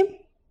dinner with him.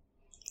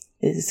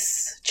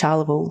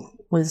 Charleville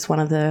was one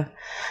of the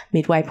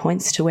midway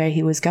points to where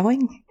he was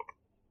going,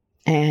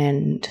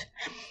 and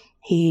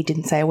he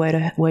didn't say a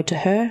word to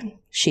her.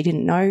 She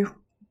didn't know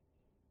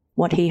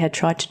what he had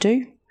tried to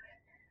do.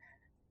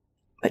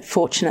 But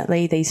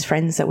fortunately, these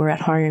friends that were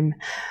at home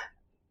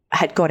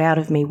had got out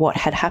of me what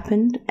had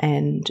happened,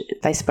 and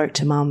they spoke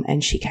to Mum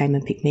and she came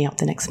and picked me up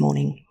the next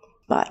morning.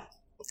 But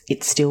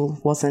it still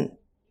wasn't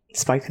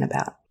spoken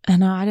about.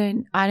 And I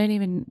don't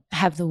even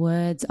have the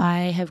words.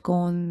 I have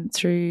gone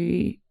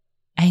through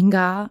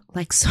anger,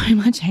 like so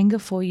much anger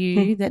for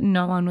you that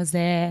no one was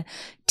there,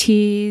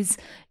 tears,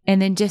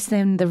 and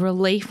then the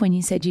relief when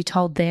you said you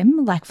told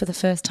them, like for the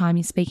first time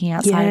you're speaking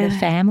outside of the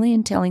family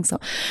and telling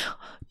someone.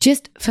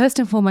 Just first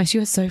and foremost,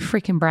 you are so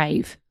freaking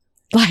brave.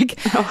 Like,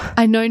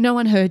 I know no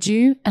one heard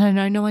you and I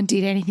know no one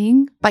did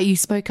anything, but you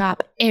spoke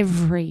up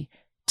every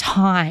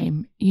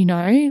time,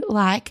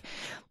 like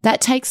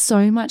that takes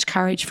so much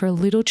courage for a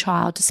little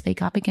child to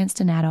speak up against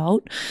an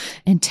adult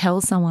and tell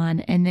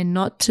someone, and then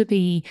not to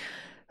be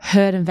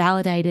heard and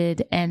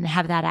validated and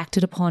have that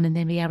acted upon and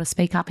then be able to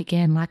speak up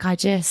again. Like I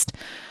don't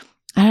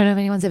know if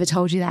anyone's ever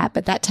told you that,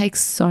 but that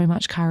takes so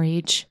much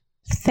courage.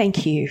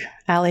 Thank you,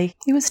 Ali.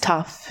 It was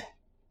tough.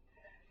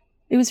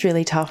 It was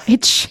really tough.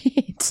 It's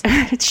shit.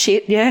 It's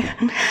shit,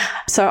 yeah.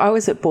 So I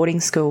was at boarding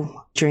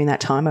school during that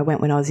time. I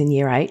went when I was in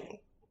year 8,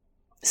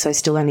 so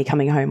still only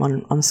coming home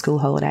on school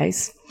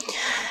holidays.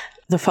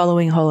 The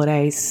following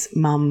holidays,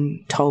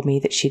 Mum told me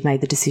that she'd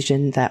made the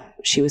decision that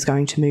she was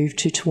going to move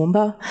to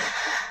Toowoomba.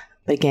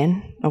 But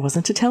again, I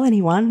wasn't to tell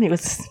anyone. It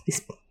was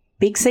this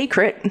big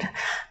secret.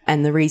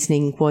 And the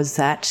reasoning was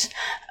that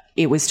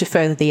it was to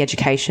further the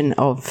education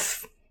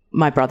of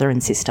my brother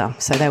and sister.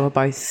 So they were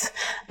both,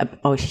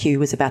 Hugh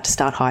was about to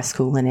start high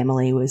school and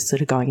Emily was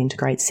sort of going into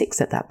grade 6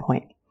 at that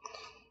point.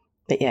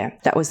 But yeah,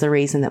 that was the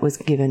reason that was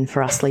given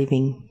for us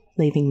leaving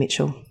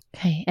Mitchell.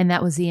 Okay, and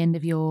that was the end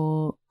of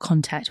your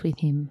contact with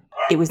him?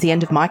 It was the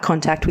end of my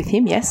contact with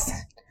him, yes.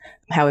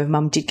 However,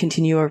 Mum did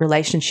continue a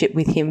relationship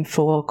with him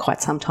for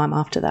quite some time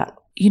after that.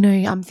 You know,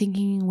 I'm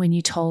thinking when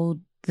you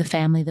told the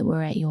family that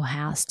were at your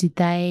house, did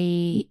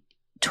they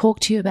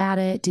talk to you about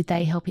it? Did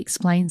they help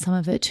explain some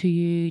of it to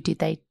you? Did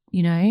they,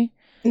 you know?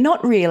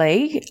 Not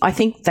really. I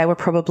think they were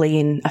probably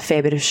in a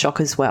fair bit of shock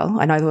as well.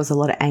 I know there was a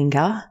lot of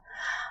anger,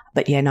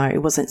 but yeah, no,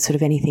 it wasn't sort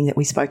of anything that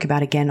we spoke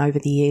about again over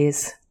the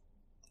years.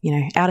 You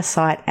know, out of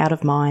sight, out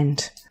of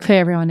mind. For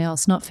everyone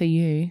else, not for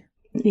you.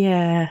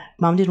 Yeah,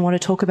 Mum didn't want to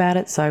talk about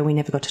it, so we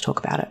never got to talk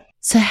about it.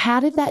 So how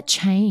did that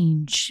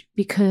change?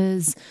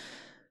 Because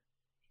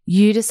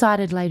you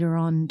decided later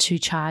on to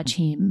charge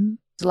him.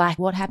 Like,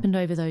 what happened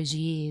over those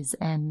years?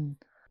 And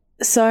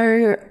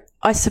so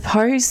I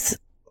suppose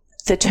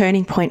the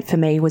turning point for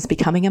me was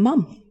becoming a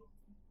mum.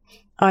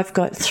 I've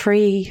got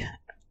 3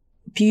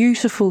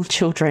 beautiful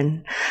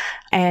children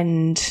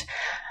and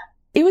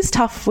it was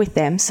tough with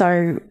them.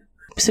 So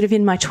sort of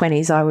in my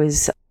 20s, I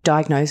was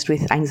diagnosed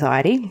with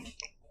anxiety,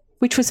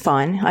 which was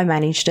fine. I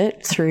managed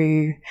it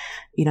through,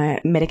 you know,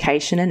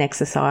 medication and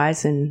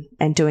exercise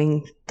and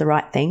doing the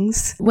right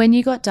things. When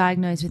you got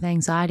diagnosed with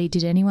anxiety,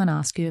 did anyone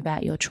ask you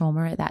about your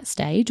trauma at that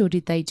stage, or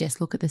did they just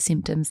look at the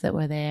symptoms that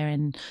were there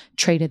and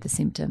treated the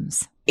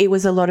symptoms? It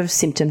was a lot of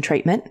symptom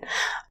treatment.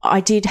 I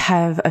did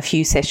have a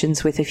few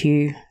sessions with a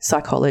few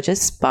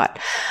psychologists, but,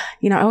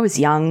 you know, I was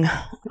young.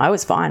 I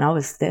was fine.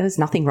 There was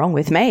nothing wrong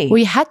with me. Well,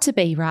 you had to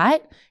be,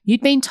 right?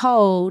 You'd been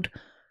told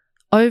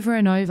over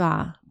and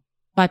over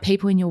by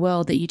people in your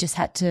world that you just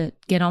had to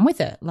get on with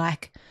it.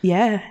 Like,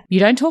 yeah, you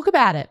don't talk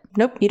about it.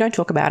 Nope, you don't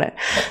talk about it.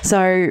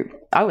 So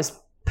I was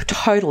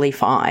totally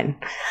fine.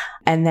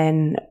 And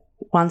then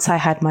once I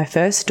had my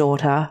first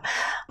daughter,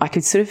 I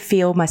could sort of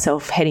feel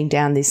myself heading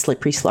down this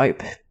slippery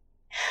slope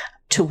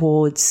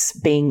towards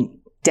being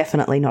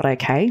definitely not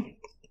okay.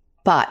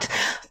 But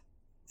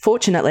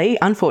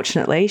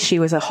unfortunately, she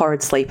was a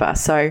horrid sleeper.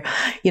 So,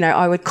 you know,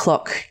 I would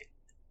clock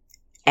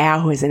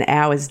hours and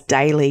hours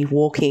daily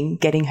walking,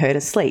 getting her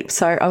to sleep.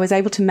 So I was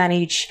able to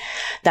manage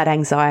that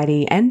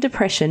anxiety and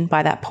depression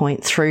by that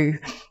point through,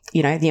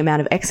 you know, the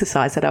amount of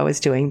exercise that I was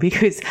doing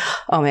because,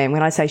 oh man,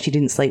 when I say she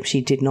didn't sleep,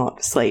 she did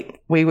not sleep.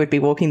 We would be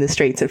walking the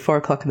streets at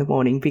 4:00 in the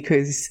morning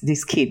because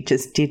this kid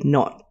just did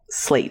not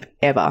sleep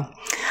ever.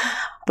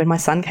 When my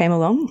son came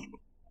along,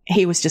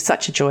 he was just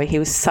such a joy. He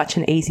was such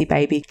an easy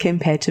baby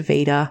compared to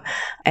Vida.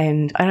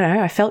 And I don't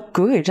know, I felt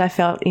good. I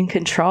felt in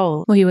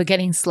control. Well, you were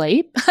getting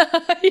sleep,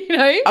 you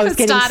know, I was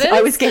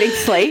getting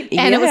sleep.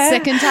 And it was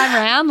second time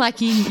around, like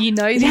you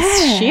know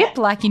this ship,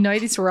 like you know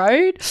this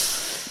road.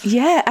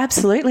 Yeah,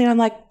 absolutely. And I'm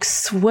like,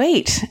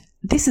 sweet,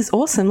 this is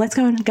awesome. Let's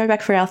go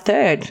back for our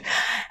third.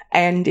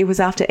 And it was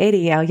after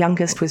Eddie, our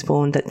youngest, was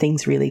born that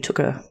things really took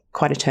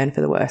quite a turn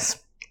for the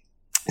worse.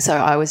 So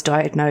I was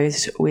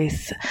diagnosed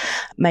with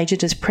major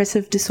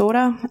depressive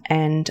disorder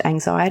and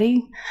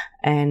anxiety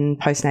and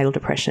postnatal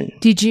depression.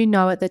 Did you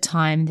know at the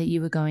time that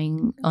you were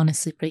going on a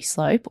slippery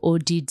slope, or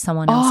did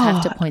someone else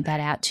have to point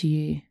that out to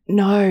you?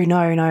 No.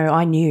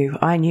 I knew.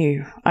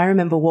 I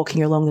remember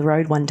walking along the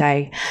road one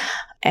day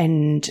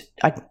and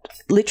I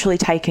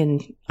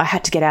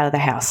had to get out of the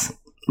house.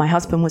 My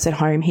husband was at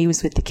home. He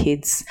was with the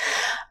kids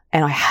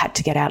and I had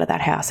to get out of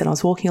that house. And I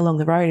was walking along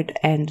the road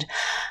and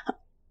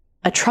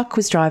a truck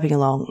was driving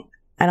along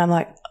and I'm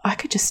like, I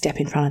could just step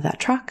in front of that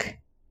truck.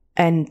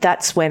 And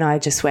that's when I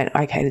just went,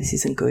 okay, this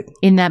isn't good.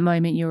 In that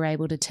moment, you were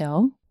able to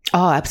tell?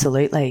 Oh,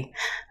 absolutely.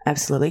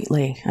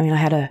 Absolutely. I mean, I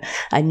had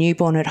a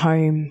newborn at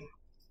home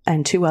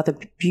and 2 other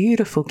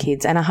beautiful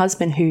kids and a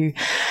husband who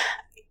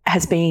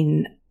has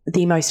been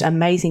the most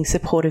amazing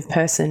supportive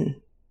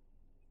person.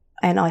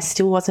 And I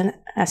wasn't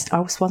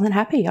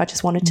happy. I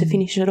just wanted to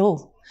finish it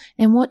all.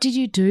 And what did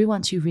you do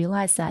once you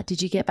realised that?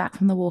 Did you get back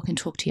from the walk and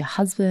talk to your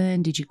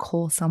husband? Did you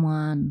call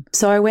someone?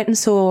 So I went and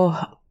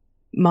saw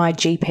my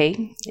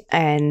GP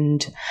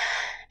and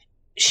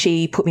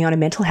she put me on a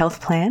mental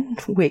health plan,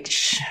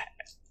 which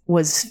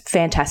was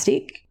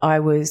fantastic. I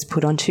was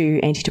put onto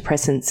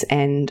antidepressants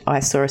and I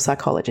saw a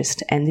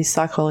psychologist, and this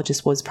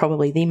psychologist was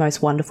probably the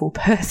most wonderful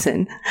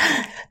person,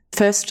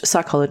 first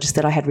psychologist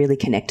that I had really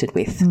connected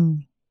with.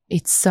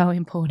 It's so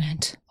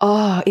important.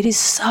 Oh, it is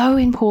so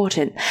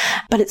important.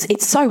 But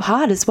it's so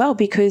hard as well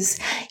because,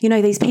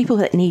 these people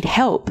that need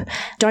help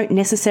don't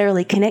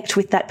necessarily connect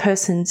with that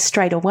person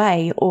straight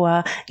away,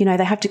 or,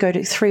 they have to go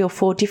to 3 or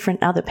 4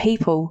 different other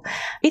people.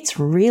 It's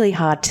really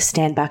hard to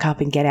stand back up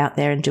and get out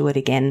there and do it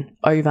again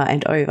over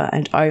and over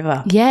and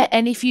over. Yeah.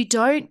 And if you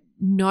don't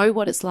know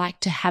what it's like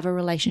to have a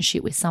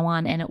relationship with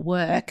someone and at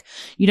work,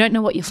 you don't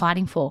know what you're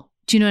fighting for.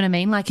 Do you know what I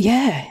mean? Like,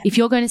 if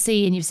you're going to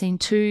see and you've seen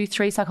 2,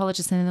 3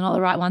 psychologists and they're not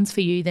the right ones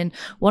for you, then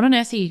what on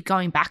earth are you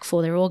going back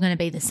for? They're all going to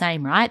be the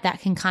same, right?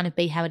 That can kind of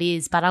be how it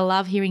is. But I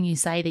love hearing you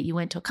say that you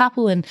went to a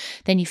couple and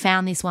then you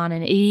found this one,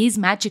 and it is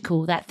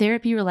magical. That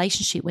therapy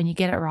relationship, when you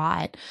get it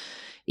right,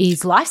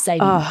 is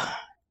life-saving. Oh,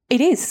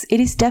 it is. It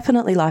is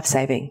definitely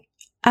life-saving.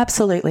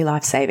 Absolutely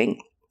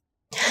life-saving.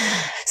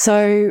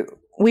 So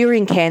we were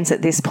in Cairns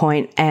at this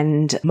point,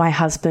 and my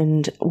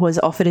husband was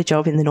offered a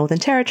job in the Northern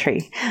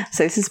Territory.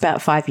 So this is about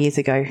 5 years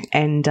ago,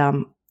 and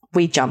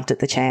we jumped at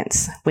the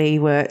chance. We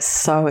were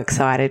so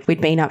excited.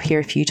 We'd been up here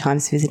a few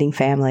times visiting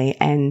family,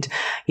 and,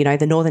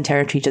 the Northern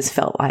Territory just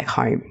felt like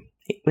home.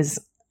 It was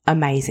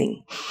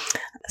amazing.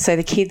 So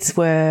the kids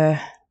were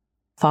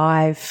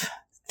 5,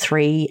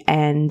 3,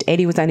 and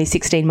Eddie was only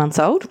 16 months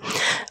old,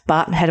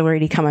 but had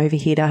already come over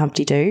here to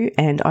Humpty Doo,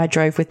 and I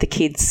drove with the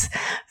kids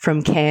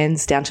from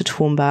Cairns down to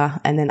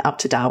Toowoomba and then up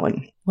to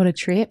Darwin. What a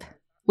trip.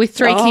 With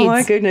 3 kids. Oh,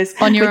 my goodness.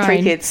 On your with own.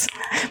 3 kids.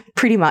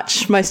 Pretty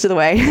much most of the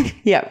way.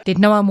 Yeah. Did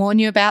no one warn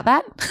you about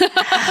that?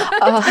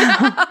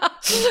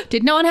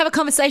 Did no one have a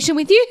conversation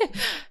with you?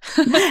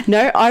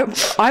 No,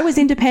 I was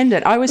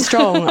independent. I was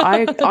strong.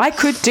 I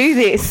could do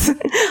this.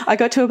 I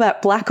got to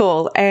about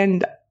Blackall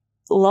and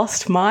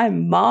lost my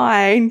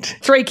mind.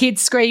 3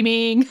 kids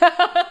screaming.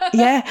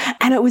 Yeah,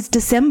 and it was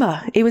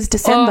December.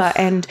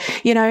 And,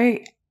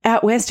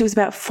 out west it was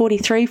about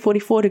 43,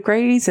 44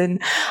 degrees,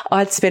 and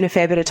I'd spent a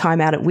fair bit of time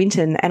out at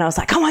Winton, and I was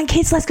like, come on,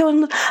 kids, let's go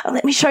and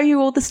let me show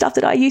you all the stuff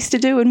that I used to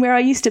do and where I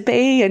used to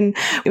be. And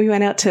we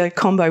went out to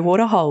Combo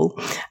Waterhole,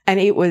 and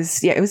it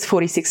was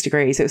 46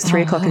 degrees. It was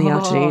 3 o'clock in the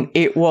afternoon.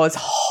 It was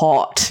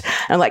hot.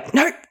 And I'm like,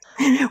 no,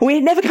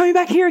 we're never coming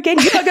back here again.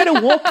 You're not going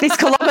to walk this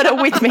kilometre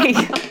with me.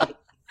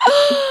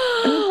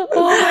 Oh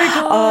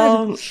my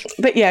God.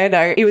 But yeah,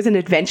 no, it was an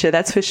adventure,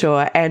 that's for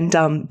sure. And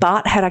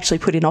Bart had actually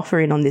put an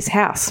offer in on this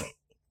house,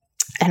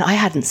 and I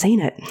hadn't seen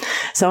it.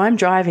 So I'm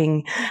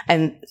driving,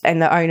 and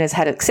the owners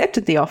had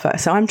accepted the offer.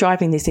 So I'm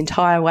driving this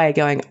entire way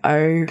going,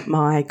 oh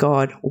my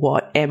God,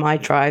 what am I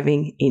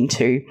driving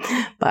into?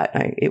 But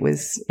no, it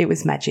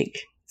was magic.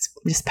 It's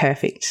just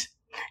perfect.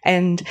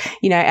 And,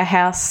 a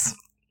house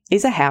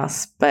is a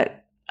house,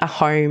 but a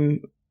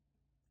home,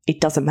 it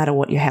doesn't matter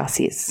what your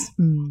house is,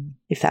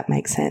 if that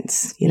makes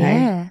sense,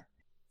 Yeah.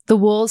 The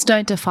walls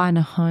don't define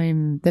a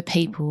home, the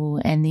people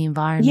and the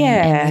environment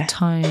and the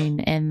tone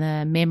and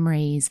the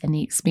memories and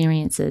the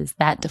experiences,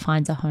 that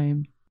defines a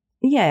home.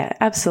 Yeah,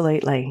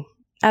 absolutely.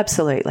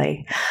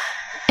 Absolutely.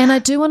 And I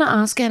do want to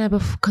ask, Anna,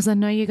 because I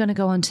know you're going to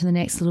go on to the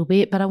next little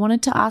bit, but I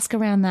wanted to ask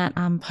around that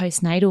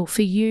postnatal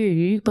for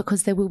you,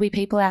 because there will be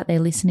people out there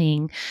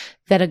listening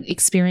that are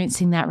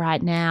experiencing that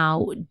right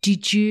now.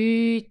 Did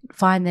you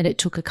find that it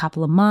took a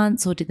couple of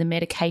months, or did the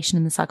medication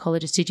and the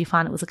psychologist, did you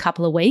find it was a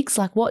couple of weeks?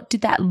 Like, what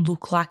did that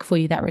look like for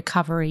you, that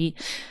recovery?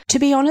 To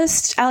be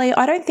honest, Ali,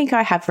 I don't think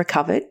I have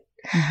recovered.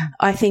 Mm-hmm.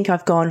 I think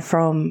I've gone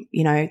from,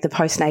 the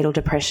postnatal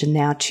depression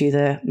now to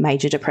the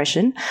major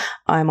depression.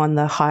 I'm on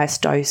the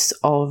highest dose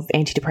of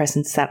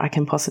antidepressants that I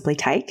can possibly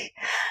take,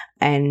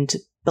 and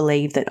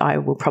believe that I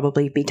will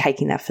probably be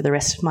taking that for the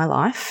rest of my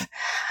life.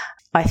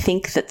 I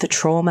think that the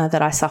trauma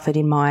that I suffered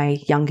in my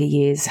younger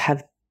years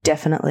have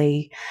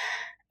definitely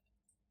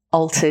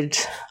altered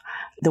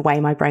the way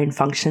my brain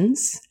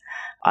functions.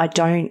 I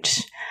don't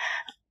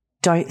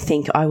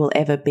think I will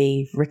ever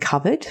be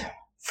recovered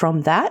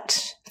from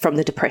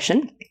the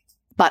depression,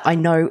 but I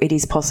know it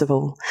is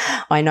possible.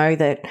 I know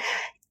that,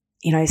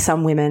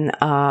 some women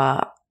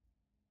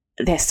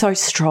they're so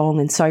strong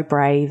and so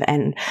brave,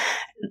 and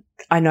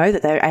I know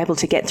that they're able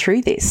to get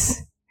through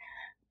this.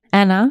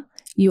 Anna,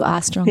 you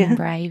are strong and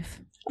brave.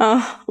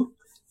 Oh,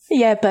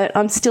 yeah, but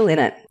I'm still in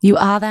it. You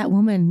are that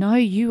woman. No,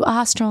 you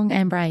are strong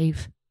and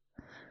brave.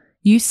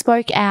 You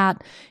spoke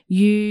out.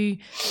 You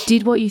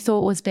did what you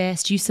thought was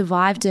best. You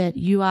survived it.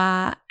 You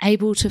are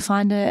able to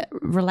find a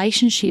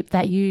relationship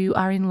that you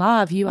are in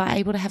love. You are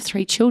able to have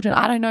 3 children.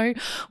 I don't know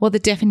what the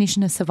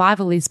definition of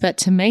survival is, but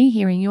to me,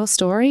 hearing your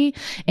story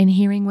and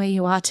hearing where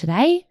you are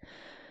today,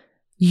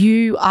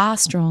 you are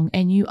strong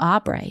and you are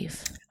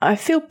brave. I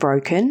feel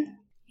broken.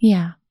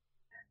 Yeah.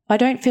 I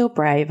don't feel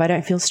brave. I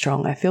don't feel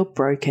strong. I feel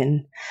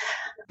broken.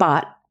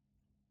 But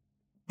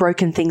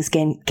broken things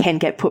can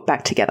get put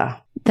back together.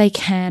 They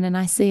can, and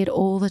I see it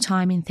all the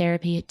time in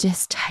therapy. It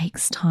just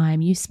takes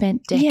time. You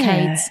spent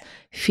decades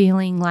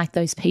feeling like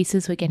those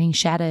pieces were getting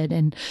shattered,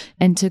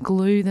 and to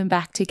glue them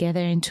back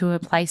together into a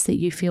place that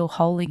you feel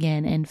whole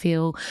again and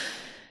feel,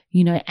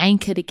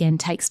 anchored again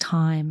takes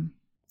time.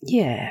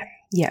 Yeah,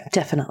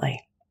 definitely.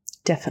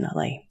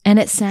 Definitely. And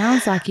it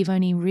sounds like you've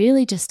only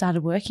really just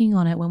started working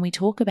on it when we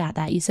talk about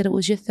that. You said it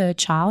was your 3rd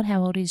child.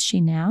 How old is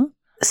she now?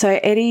 So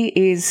Eddie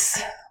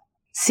is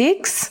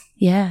 6.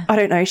 Yeah. I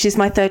don't know. She's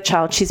my third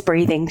child. She's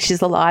breathing.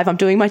 She's alive. I'm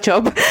doing my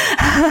job.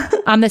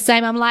 I'm the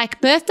same. I'm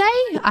like, birthday?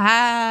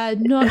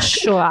 Not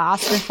sure.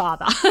 Ask her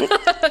father.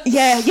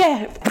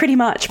 Yeah, pretty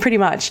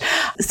much.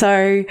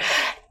 So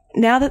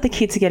now that the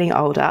kids are getting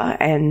older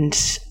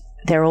and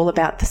they're all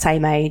about the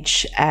same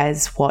age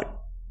as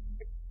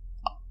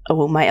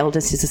my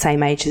eldest is the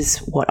same age as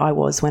what I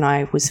was when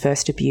I was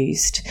first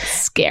abused.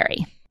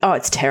 Scary. Oh,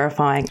 it's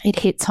terrifying. It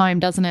hits home,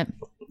 doesn't it?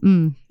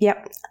 Mm.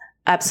 Yep.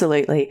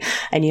 Absolutely.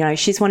 And,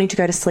 she's wanting to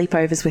go to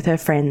sleepovers with her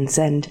friends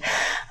and,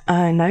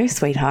 no,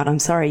 sweetheart, I'm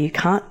sorry, you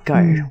can't go.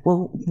 Mm.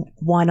 Well,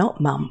 why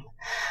not, Mum?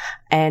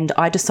 And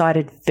I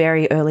decided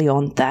very early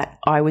on that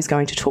I was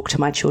going to talk to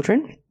my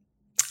children.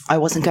 I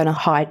wasn't going to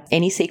hide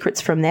any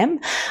secrets from them.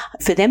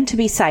 For them to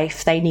be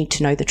safe, they need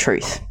to know the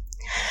truth.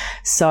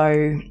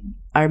 So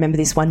I remember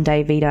this one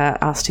day, Vita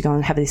asked to go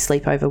and have this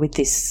sleepover with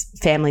this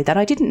family that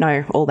I didn't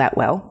know all that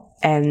well.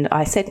 And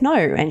I said no,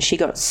 and she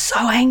got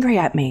so angry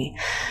at me.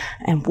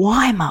 And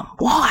why, Mum?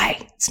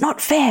 Why? It's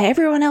not fair.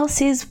 Everyone else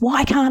is.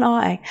 Why can't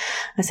I?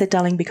 I said,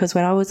 darling, because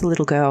when I was a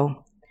little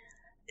girl,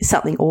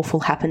 something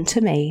awful happened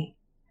to me.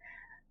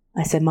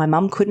 I said, my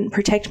mum couldn't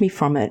protect me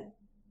from it,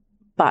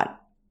 but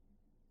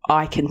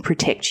I can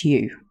protect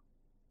you.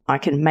 I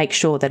can make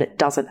sure that it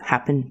doesn't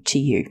happen to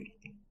you.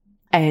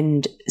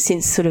 And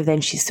since sort of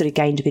then she's sort of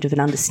gained a bit of an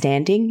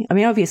understanding. I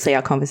mean, obviously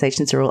our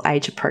conversations are all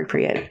age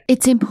appropriate.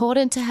 It's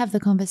important to have the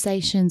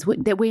conversations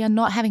that we are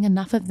not having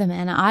enough of them,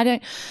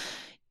 Anna.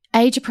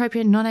 Age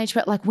appropriate, non-age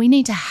appropriate, like we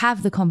need to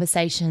have the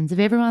conversations.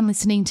 Of everyone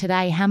listening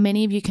today, how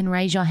many of you can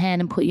raise your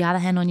hand and put your other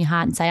hand on your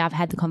heart and say, I've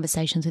had the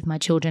conversations with my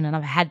children and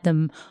I've had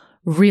them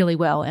really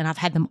well and I've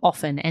had them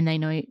often and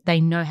they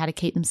know how to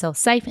keep themselves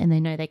safe and they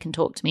know they can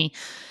talk to me.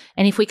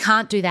 And if we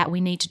can't do that, we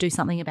need to do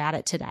something about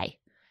it today.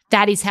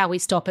 That is how we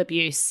stop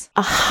abuse.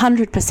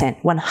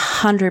 100%,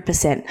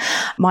 100%.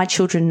 My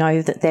children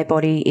know that their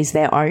body is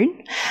their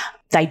own.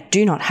 They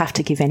do not have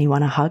to give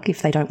anyone a hug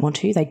if they don't want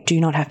to. They do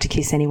not have to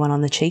kiss anyone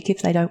on the cheek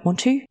if they don't want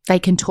to. They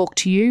can talk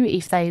to you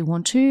if they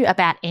want to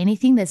about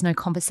anything. There's no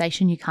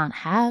conversation you can't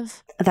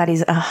have. That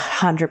is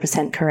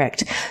 100%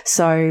 correct.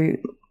 So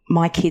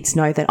my kids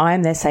know that I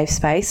am their safe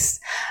space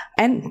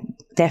and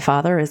their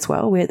father as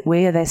well.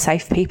 We are their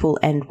safe people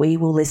and we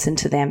will listen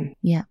to them.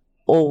 Yeah.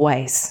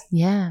 Always.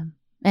 Yeah.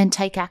 And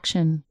take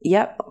action.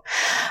 Yep.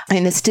 I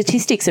mean, the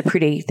statistics are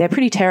pretty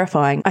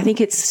terrifying. I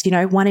think it's,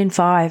 1 in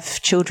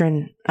 5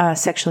 children are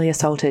sexually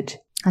assaulted.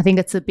 I think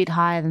it's a bit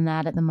higher than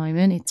that at the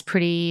moment. It's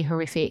pretty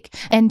horrific.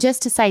 And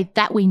just to say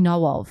that we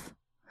know of.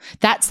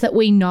 That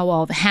we know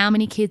of. How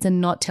many kids are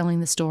not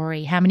telling the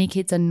story? How many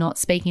kids are not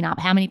speaking up?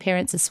 How many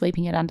parents are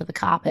sweeping it under the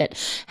carpet?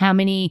 How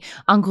many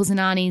uncles and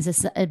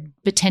aunties are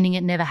pretending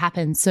it never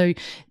happened? So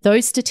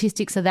those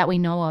statistics are that we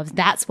know of.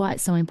 That's why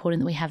it's so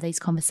important that we have these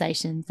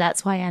conversations.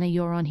 That's why, Anna,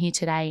 you're on here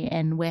today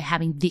and we're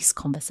having this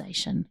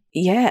conversation.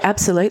 Yeah,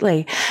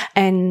 absolutely.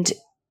 And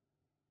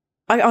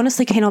I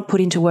honestly cannot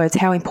put into words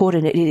how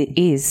important it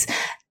is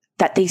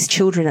that these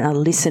children are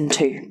listened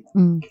to.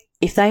 Mm.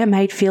 If they are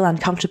made feel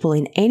uncomfortable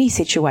in any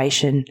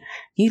situation,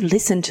 you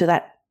listen to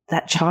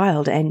that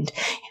child and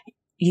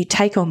you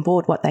take on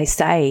board what they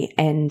say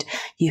and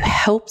you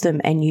help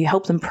them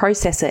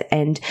process it.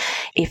 And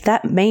if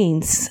that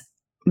means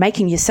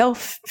making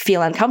yourself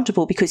feel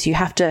uncomfortable because you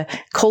have to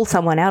call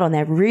someone out on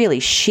their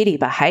really shitty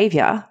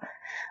behaviour,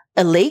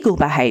 illegal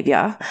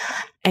behaviour,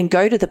 and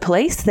go to the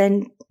police,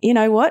 then you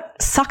know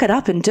what? Suck it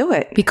up and do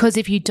it. Because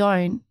if you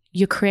don't,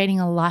 you're creating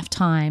a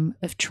lifetime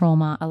of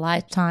trauma, a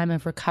lifetime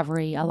of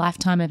recovery, a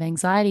lifetime of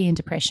anxiety and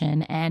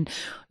depression. And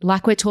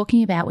like we're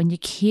talking about, when your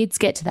kids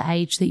get to the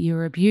age that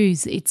you're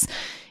abused,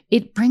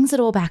 it brings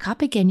it all back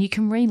up again. You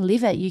can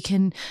relive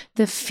it.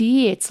 The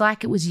fear, it's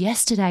like it was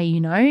yesterday,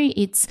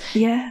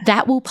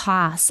 that will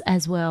pass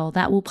as well.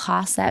 That will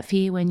pass, that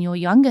fear, when you're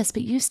youngest,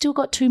 but you've still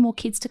got 2 more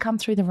kids to come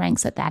through the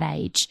ranks at that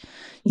age.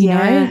 You're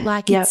in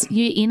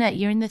it,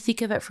 you're in the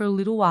thick of it for a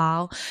little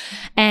while.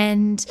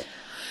 And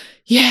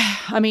yeah,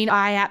 I mean,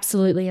 I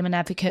absolutely am an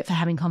advocate for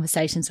having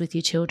conversations with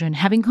your children,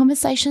 having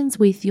conversations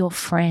with your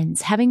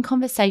friends, having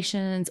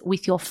conversations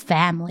with your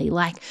family.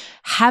 Like,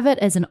 have it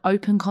as an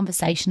open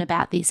conversation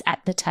about this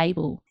at the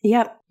table.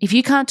 Yep. If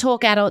you can't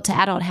talk adult to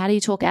adult, how do you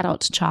talk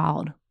adult to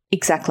child?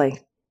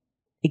 Exactly.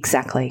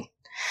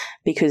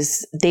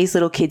 Because these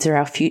little kids are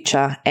our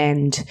future,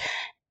 and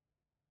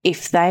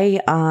if they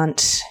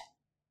aren't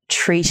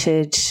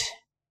treated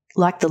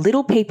like the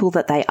little people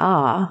that they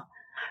are,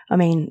 I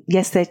mean,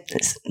 yes,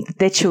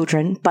 they're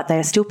children, but they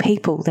are still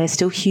people. They're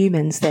still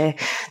humans. They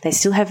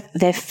still have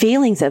their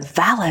feelings are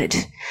valid.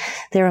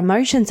 Their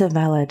emotions are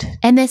valid.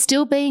 And they're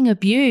still being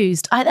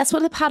abused. That's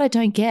what the part I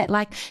don't get.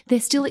 Like, they're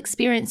still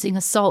experiencing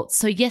assault.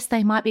 So yes,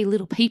 they might be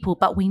little people,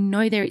 but we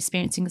know they're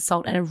experiencing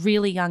assault at a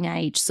really young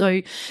age.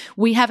 So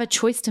we have a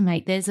choice to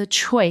make. There's a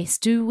choice.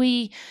 Do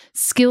we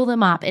skill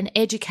them up and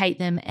educate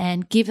them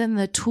and give them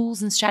the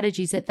tools and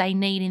strategies that they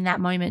need in that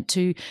moment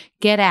to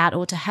get out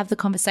or to have the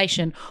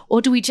conversation?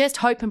 Or do we just just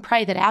hope and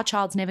pray that our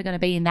child's never going to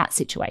be in that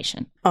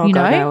situation. Oh, you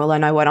God, know? no. Well, I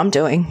know what I'm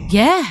doing.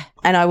 Yeah.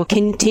 And I will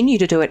continue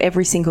to do it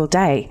every single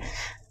day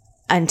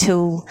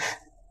until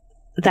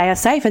they are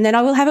safe. And then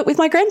I will have it with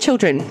my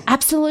grandchildren.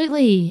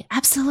 Absolutely.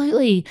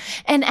 Absolutely.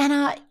 And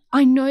Anna,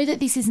 I know that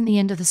this isn't the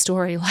end of the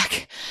story.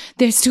 Like,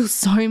 there's still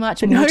so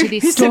much more to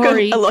this we've still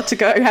story. got a lot to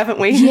go, haven't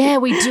we? Yeah,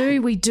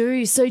 we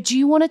do. So do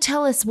you want to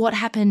tell us what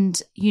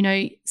happened?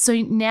 So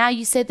now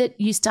you said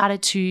that you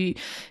started to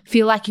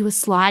feel like you were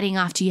sliding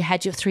after you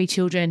had your 3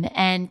 children,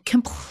 and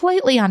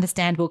completely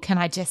understandable, can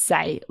I just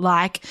say?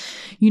 Like,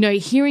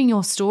 hearing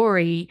your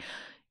story,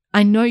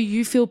 I know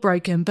you feel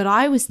broken, but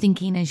I was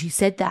thinking as you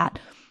said that,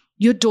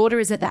 your daughter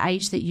is at the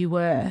age that you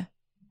were.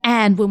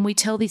 And when we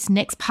tell this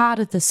next part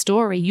of the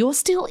story, you're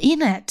still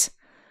in it.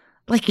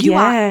 Like, you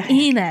are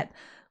in it.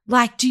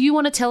 Like, do you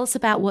want to tell us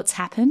about what's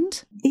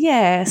happened?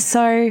 Yeah.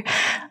 So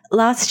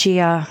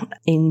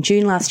in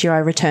June last year, I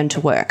returned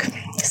to work.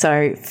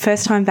 So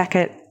first time back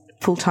at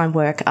full-time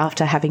work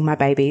after having my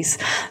babies.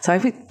 So I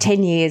was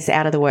 10 years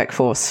out of the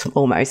workforce,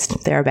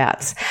 almost,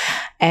 thereabouts.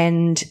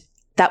 And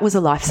that was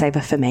a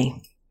lifesaver for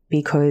me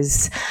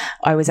because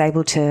I was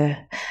able to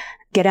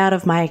get out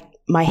of my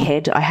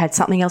head. I had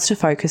something else to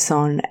focus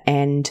on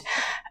and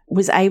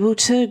was able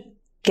to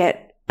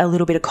get a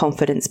little bit of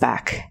confidence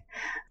back.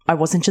 I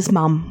wasn't just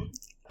mum.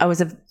 I was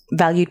a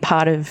valued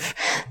part of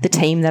the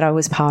team that I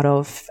was part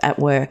of at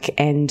work,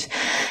 and,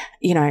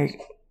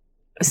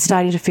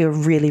 starting to feel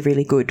really,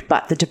 really good,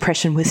 but the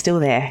depression was still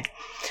there.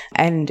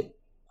 And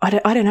I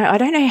don't know. I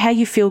don't know how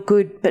you feel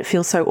good but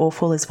feel so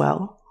awful as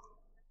well.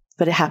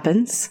 But it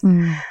happens.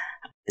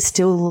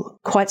 Still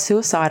quite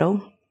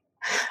suicidal.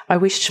 I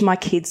wished my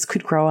kids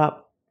could grow up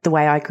the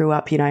way I grew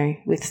up,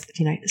 with,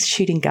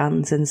 shooting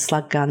guns and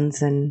slug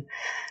guns,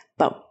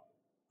 but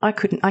I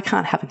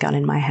can't have a gun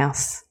in my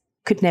house.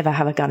 Could never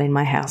have a gun in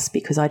my house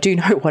because I do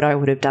know what I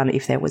would have done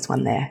if there was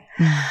one there.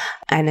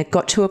 And it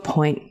got to a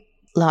point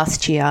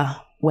last year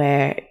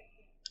where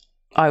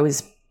I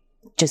was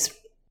just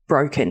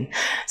broken.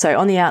 So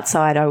on the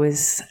outside, I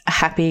was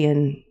happy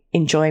and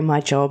enjoying my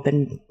job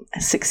and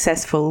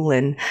successful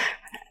and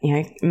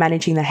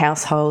managing the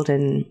household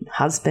and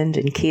husband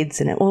and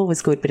kids, and it all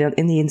was good. But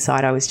in the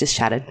inside, I was just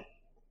shattered.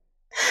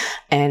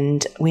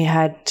 And we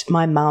had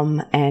my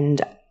mum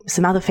and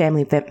some other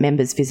family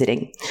members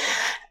visiting.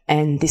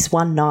 And this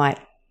one night,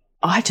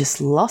 I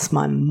just lost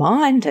my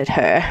mind at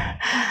her.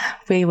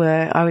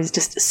 I was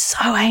just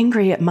so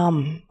angry at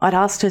mum. I'd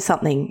asked her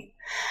something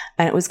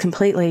and it was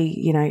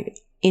completely,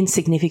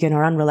 insignificant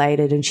or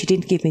unrelated, and she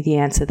didn't give me the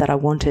answer that I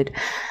wanted.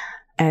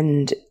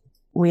 And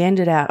we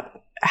ended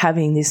up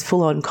having this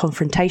full-on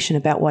confrontation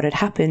about what had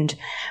happened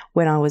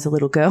when I was a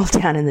little girl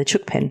down in the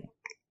chook pen.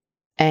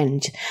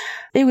 And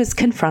it was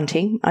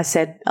confronting. I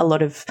said a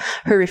lot of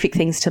horrific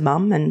things to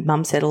mum, and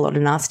mum said a lot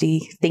of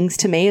nasty things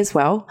to me as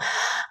well.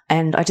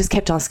 And I just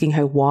kept asking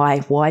her,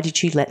 why? Why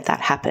did you let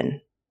that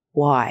happen?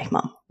 Why,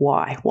 mum?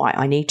 Why?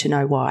 I need to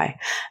know why.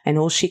 And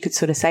all she could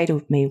sort of say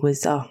to me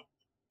was,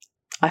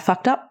 I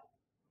fucked up.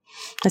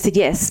 I said,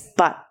 yes,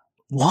 but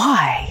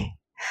why?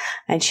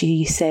 And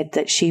she said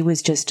that she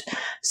was just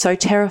so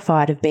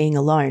terrified of being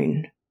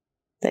alone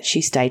that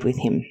she stayed with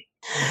him.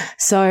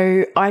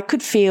 So I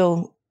could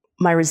feel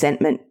my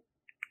resentment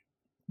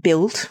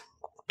build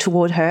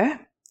toward her.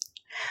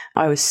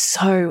 I was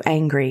so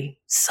angry.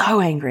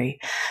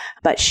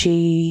 But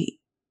she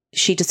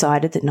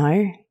decided that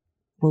no,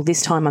 well,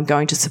 this time I'm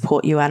going to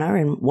support you, Anna,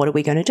 and what are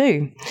we going to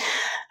do?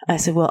 I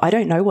said, well, I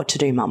don't know what to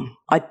do, Mum.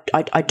 I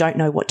don't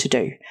know what to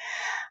do.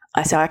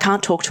 I said, I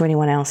can't talk to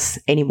anyone else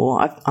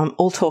anymore. I'm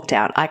all talked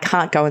out. I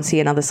can't go and see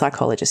another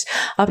psychologist.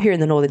 Up here in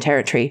the Northern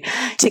Territory,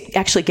 to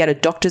actually get a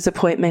doctor's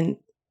appointment,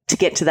 to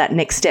get to that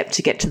next step,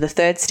 to get to the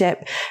third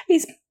step,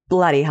 is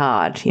bloody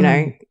hard, you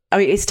know. I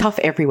mean, it's tough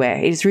everywhere.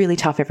 It is really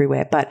tough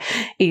everywhere, but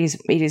it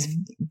is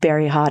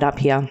very hard up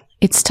here.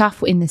 It's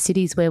tough in the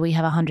cities where we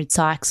have 100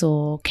 psychs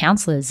or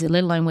counsellors,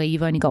 let alone where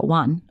you've only got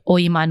one, or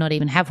you might not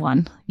even have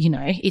one, you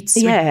know.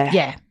 It's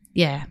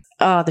yeah.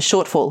 Oh, the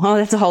shortfall. Oh,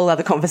 that's a whole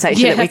other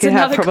conversation that we could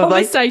have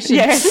probably. Conversation.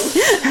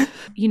 Yeah.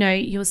 You know,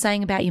 you were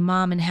saying about your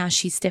mum and how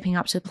she's stepping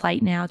up to the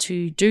plate now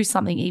to do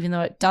something, even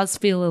though it does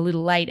feel a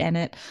little late, and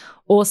it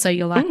also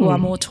you're like, well,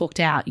 I'm all talked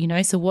out, you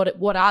know. So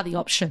what are the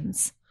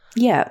options?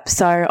 Yeah.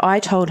 So I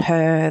told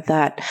her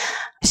that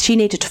she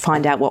needed to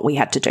find out what we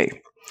had to do.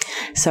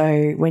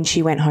 So when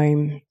she went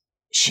home,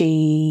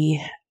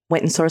 she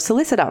went and saw a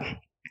solicitor,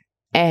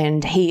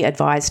 and he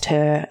advised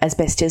her as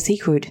best as he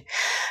could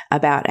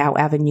about our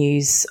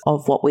avenues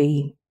of what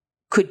we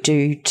could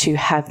do to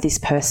have this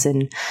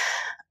person,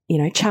 you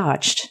know,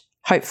 charged,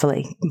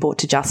 hopefully brought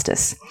to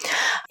justice.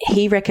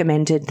 He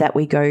recommended that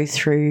we go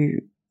through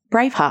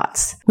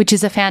Bravehearts. Which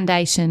is a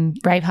foundation.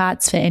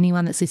 Bravehearts, for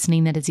anyone that's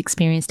listening that has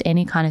experienced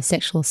any kind of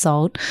sexual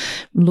assault,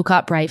 look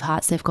up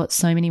Bravehearts. They've got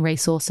so many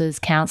resources,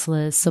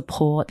 counsellors,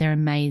 support. They're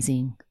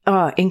amazing.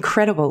 Oh,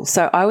 incredible.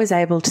 So I was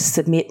able to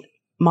submit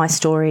my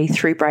story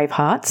through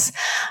Bravehearts,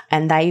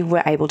 and they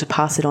were able to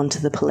pass it on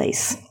to the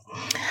police.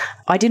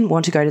 I didn't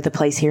want to go to the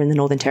police here in the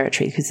Northern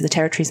Territory because the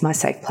Territory is my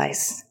safe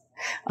place.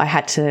 I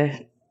had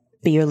to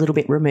be a little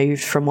bit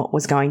removed from what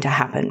was going to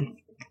happen.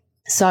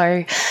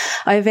 So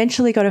I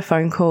eventually got a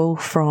phone call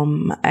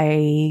from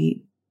a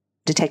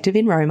detective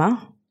in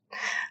Roma,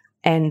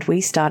 and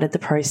we started the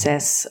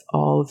process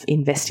of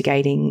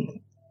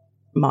investigating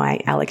my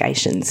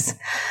allegations.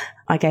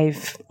 I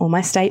gave all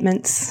my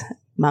statements.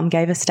 Mum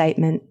gave a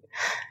statement.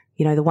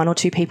 You know, the one or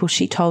two people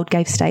she told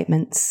gave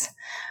statements.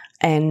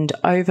 And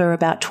over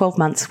about 12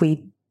 months,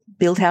 we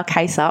built our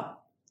case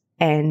up,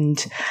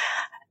 and,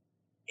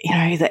 you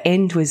know, the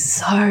end was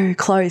so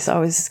close. I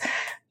was,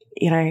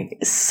 you know,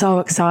 so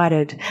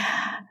excited.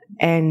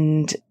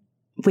 And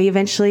we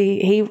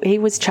eventually, he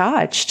was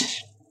charged.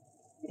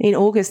 In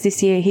August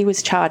this year, he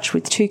was charged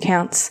with 2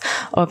 counts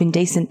of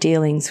indecent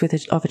dealings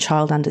of a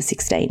child under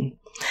 16.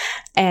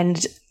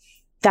 And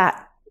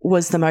that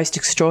was the most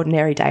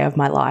extraordinary day of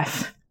my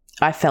life.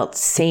 I felt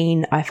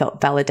seen. I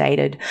felt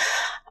validated.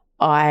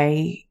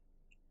 I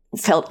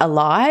felt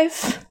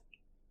alive.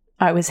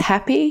 I was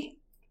happy.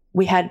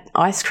 We had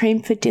ice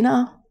cream for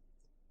dinner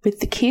with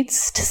the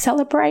kids to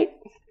celebrate.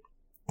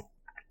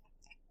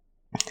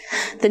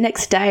 The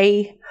next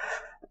day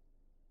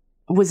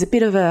was a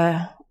bit of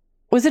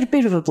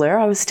a blur.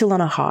 I was still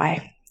on a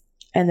high.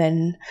 And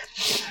then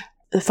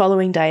the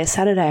following day, a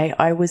Saturday,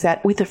 I was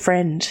with a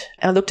friend.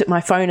 I looked at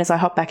my phone as I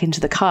hopped back into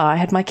the car. I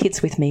had my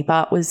kids with me,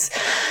 but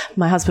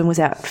my husband was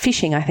out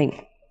fishing, I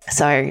think.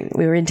 So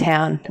we were in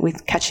town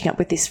catching up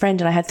with this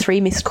friend, and I had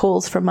 3 missed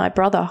calls from my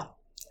brother.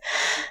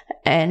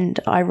 And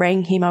I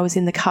rang him. I was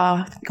in the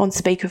car on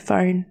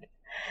speakerphone,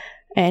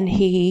 and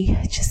he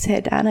just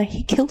said, "Anna,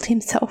 he killed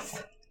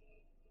himself."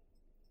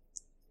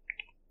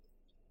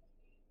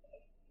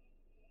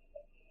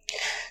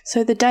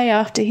 So the day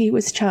after he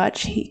was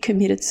charged, he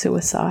committed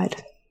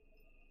suicide,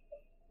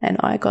 and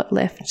I got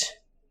left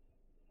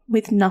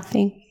with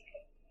nothing.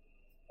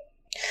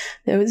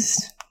 There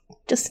was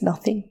just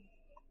nothing.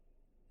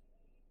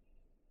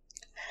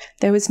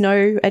 There was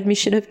no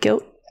admission of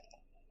guilt.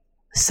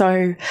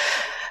 So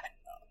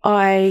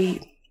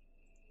when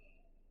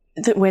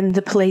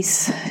the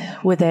police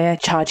were there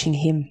charging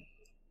him,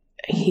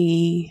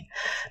 he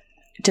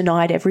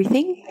denied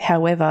everything.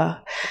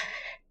 However,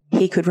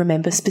 he could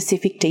remember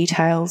specific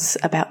details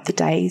about the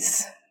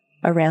days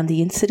around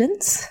the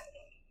incidents.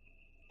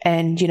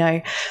 And, you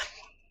know,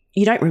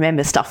 you don't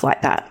remember stuff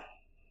like that.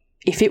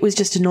 If it was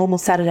just a normal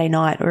Saturday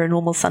night or a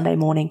normal Sunday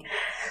morning,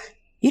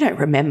 you don't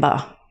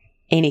remember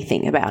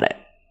anything about it.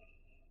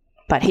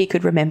 But he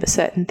could remember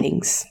certain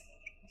things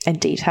and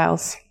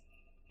details.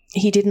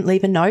 He didn't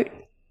leave a note.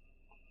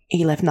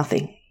 He left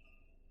nothing.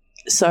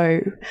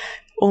 So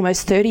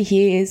almost 30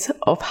 years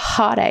of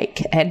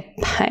heartache and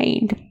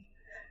pain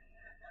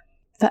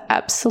for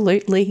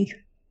absolutely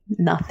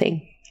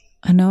nothing.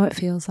 I know it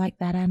feels like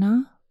that,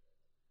 Anna,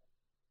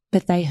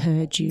 but they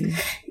heard you.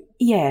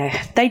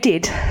 Yeah, they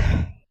did.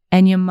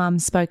 And your mum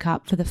spoke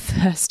up for the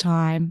first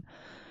time,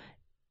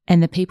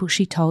 and the people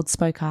she told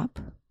spoke up.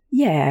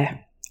 Yeah.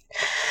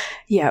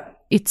 Yeah.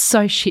 It's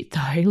so shit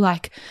though.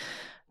 Like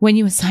when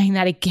you were saying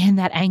that again,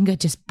 that anger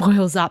just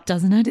boils up,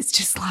 doesn't it? It's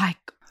just like...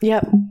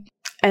 Yep.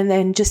 And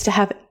then just to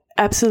have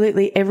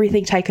absolutely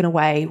everything taken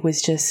away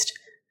was just...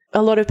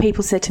 A lot of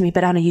people said to me,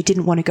 "But Anna, you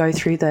didn't want to go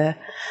through the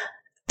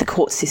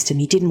court system.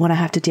 You didn't want to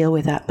have to deal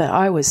with that." But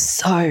I was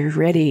so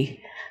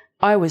ready.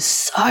 I was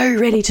so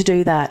ready to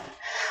do that.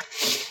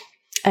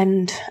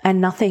 And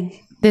nothing.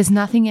 There's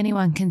nothing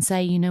anyone can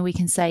say. You know, we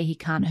can say he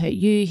can't hurt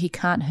you, he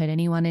can't hurt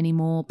anyone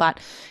anymore, but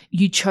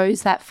you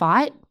chose that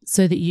fight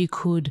so that you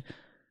could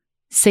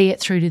see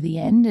it through to the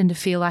end, and to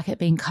feel like it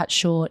being cut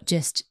short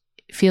just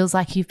feels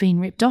like you've been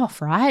ripped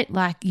off, right?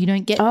 Like you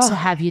don't get to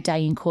have your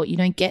day in court. You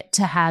don't get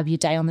to have your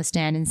day on the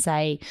stand and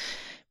say,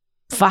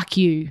 "Fuck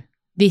you.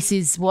 This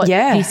is what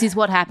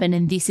happened,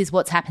 and this is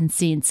what's happened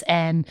since,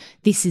 and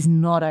this is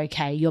not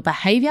okay. Your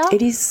behaviour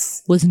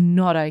was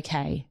not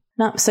okay."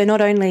 No, so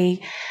not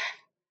only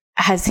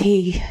has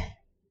he,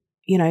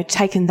 you know,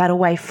 taken that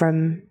away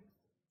from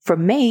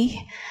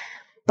me,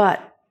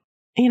 but,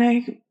 you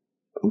know,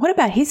 what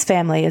about his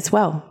family as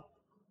well?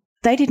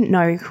 They didn't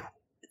know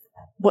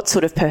what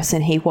sort of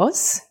person he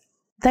was.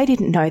 They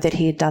didn't know that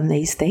he had done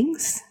these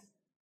things.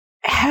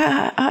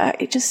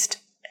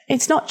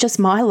 It's not just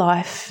my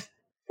life.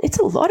 It's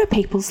a lot of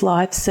people's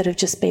lives that have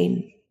just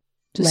been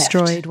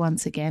destroyed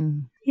once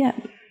again. Yeah.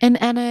 And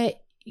Anna,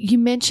 you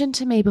mentioned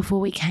to me before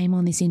we came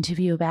on this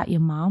interview about your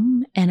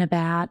mum and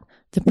about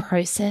the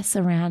process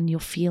around your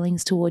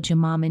feelings towards your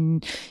mum,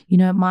 and, you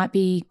know, it might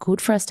be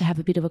good for us to have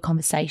a bit of a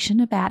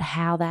conversation about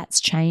how that's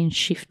changed,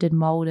 shifted,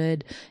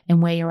 moulded,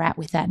 and where you're at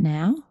with that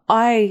now.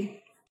 I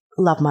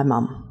love my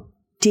mum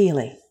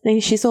dearly. I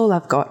mean, she's all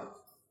I've got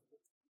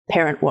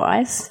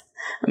parent-wise.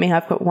 I mean,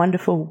 I've got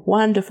wonderful,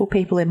 wonderful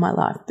people in my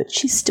life, but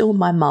she's still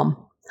my mum.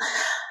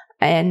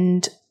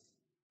 And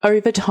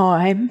over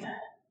time,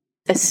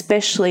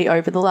 especially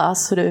over the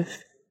last sort of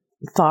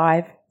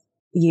 5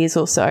 years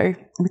or so,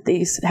 with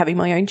having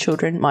my own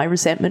children, my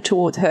resentment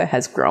towards her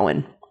has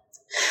grown.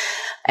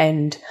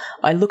 And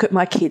I look at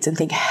my kids and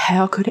think,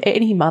 how could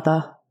any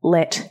mother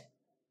let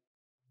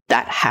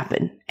that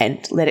happen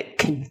and let it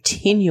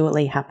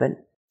continually happen?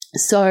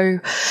 So,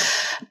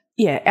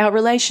 yeah, our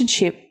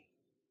relationship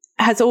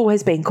has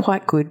always been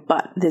quite good,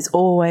 but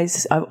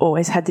I've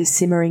always had this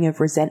simmering of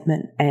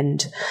resentment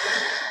and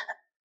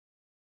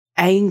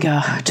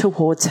anger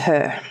towards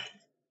her.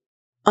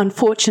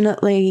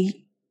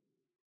 Unfortunately,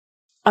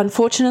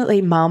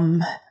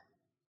 Mum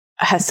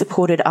has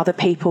supported other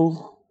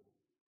people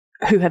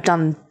who have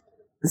done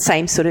the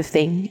same sort of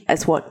thing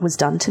as what was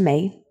done to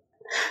me.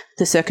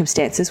 The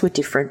circumstances were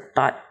different,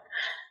 but,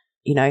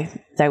 you know,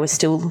 they were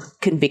still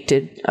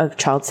convicted of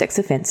child sex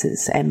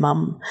offences, and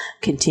Mum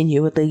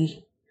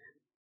continually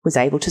was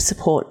able to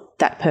support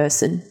that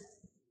person.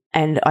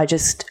 And I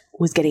just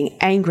was getting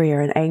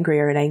angrier and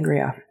angrier and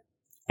angrier.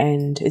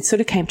 And it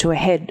sort of came to a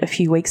head a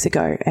few weeks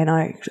ago, and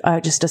I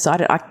just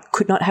decided I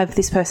could not have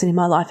this person in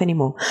my life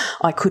anymore.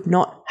 I could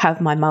not have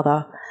my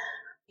mother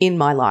in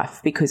my life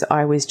because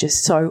I was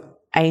just so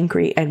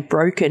angry and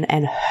broken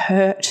and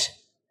hurt.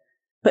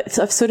 But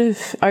I've sort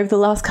of, over the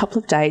last couple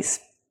of days,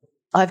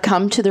 I've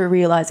come to the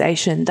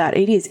realisation that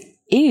it is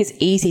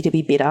easy to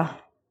be bitter.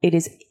 It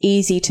is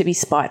easy to be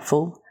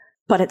spiteful,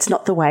 but it's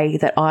not the way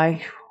that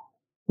I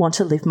want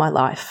to live my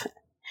life.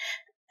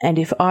 And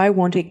if I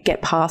want to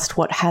get past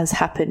what has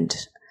happened,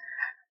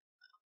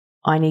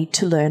 I need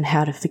to learn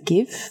how to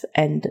forgive.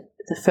 And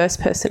the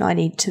first person I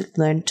need to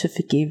learn to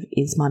forgive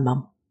is my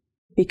mum.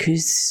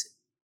 Because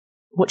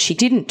what she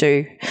didn't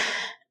do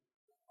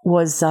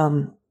was,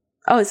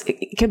 it's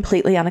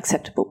completely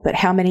unacceptable. But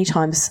how many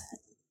times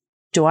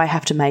do I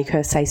have to make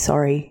her say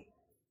sorry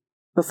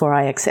before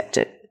I accept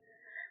it?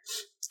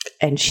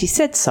 And she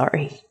said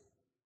sorry.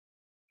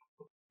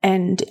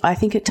 And I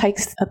think it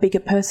takes a bigger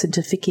person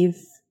to forgive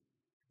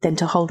than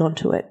to hold on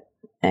to it.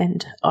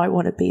 And I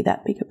want to be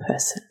that bigger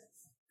person.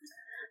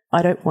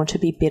 I don't want to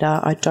be bitter.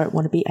 I don't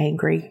want to be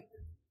angry.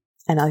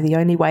 And the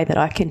only way that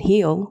I can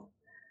heal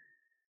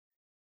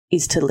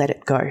is to let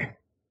it go.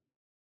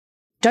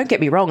 Don't get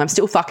me wrong, I'm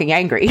still fucking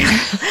angry.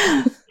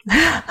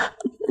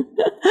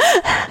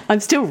 I'm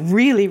still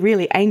really,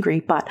 really angry,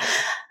 but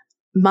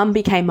Mum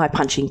became my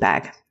punching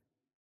bag.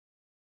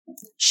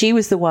 She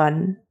was the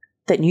one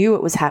that knew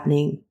it was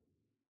happening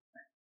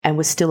and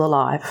was still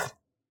alive.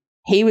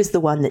 He was the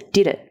one that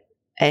did it,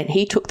 and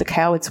he took the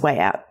coward's way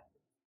out.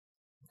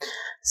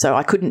 So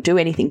I couldn't do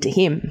anything to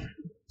him.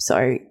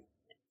 So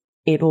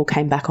it all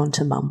came back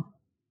onto Mum.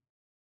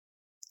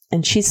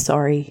 And she's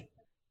sorry.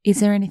 Is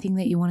there anything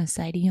that you want to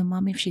say to your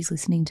mum if she's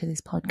listening to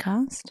this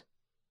podcast?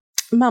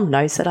 Mum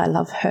knows that I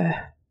love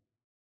her.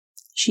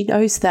 She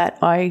knows that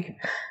I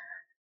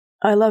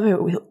love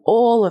her with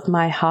all of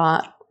my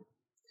heart.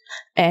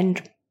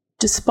 And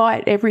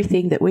despite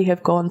everything that we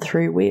have gone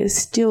through, we are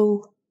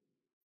still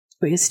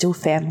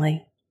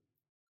family.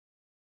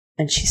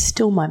 And she's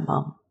still my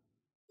mum.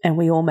 And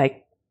we all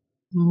make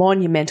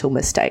monumental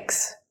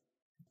mistakes,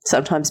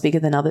 sometimes bigger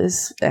than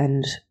others.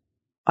 And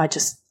I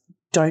just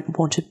don't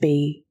want to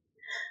be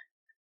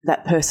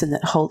that person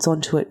that holds on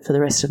to it for the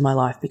rest of my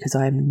life, because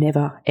I am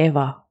never,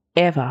 ever,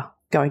 ever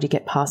going to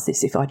get past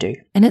this if I do.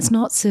 And it's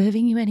not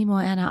serving you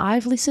anymore, Anna.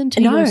 I've listened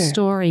to your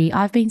story.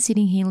 I've been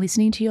sitting here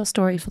listening to your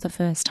story for the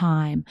first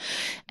time.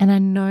 And I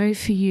know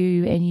for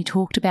you, and you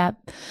talked about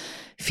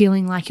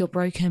feeling like you're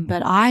broken,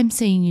 but I'm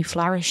seeing you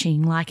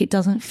flourishing. Like, it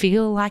doesn't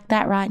feel like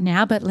that right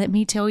now, but let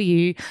me tell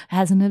you,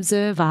 as an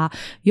observer,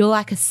 you're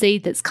like a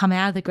seed that's come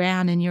out of the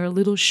ground, and you're a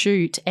little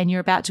shoot, and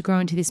you're about to grow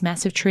into this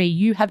massive tree.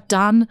 You have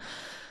done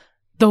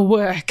the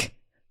work.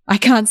 I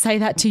can't say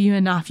that to you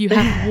enough. You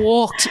have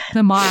walked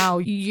the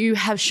mile. You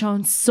have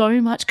shown so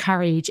much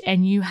courage,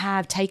 and you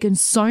have taken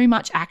so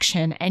much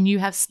action, and you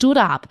have stood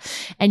up,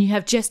 and you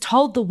have just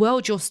told the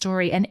world your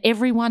story, and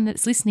everyone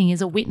that's listening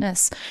is a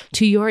witness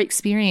to your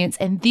experience,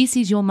 and this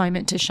is your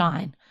moment to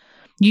shine.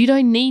 You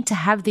don't need to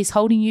have this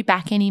holding you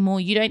back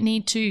anymore. You don't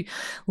need to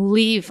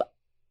live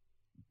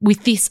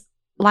with this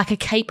like a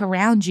cape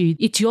around you.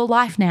 It's your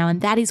life now,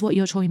 and that is what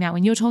you're talking about.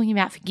 When you're talking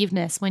about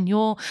forgiveness, when you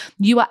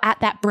are at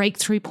that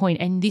breakthrough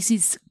point, and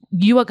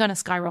you are going to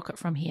skyrocket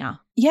from here.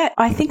 Yeah,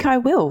 I think I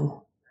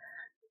will,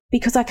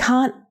 because I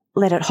can't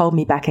let it hold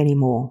me back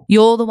anymore.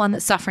 You're the one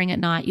that's suffering at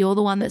night. You're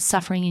the one that's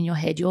suffering in your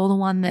head. You're the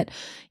one that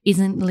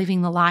isn't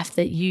living the life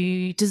that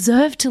you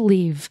deserve to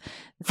live.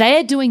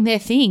 They're doing their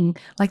thing.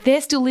 Like, they're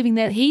still living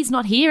their, he's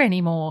not here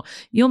anymore.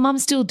 Your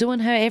mum's still doing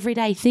her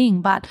everyday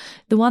thing, but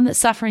the one that's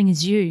suffering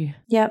is you.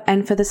 Yeah,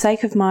 and for the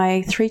sake of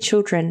my 3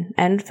 children,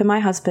 and for my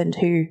husband,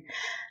 who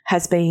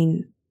has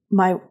been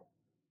my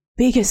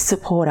biggest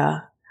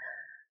supporter,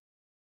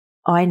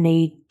 I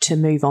need to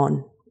move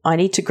on. I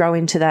need to grow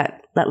into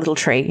that little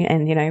tree.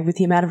 And, you know, with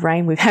the amount of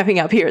rain we're having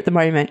up here at the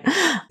moment,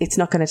 it's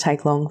not going to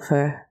take long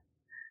for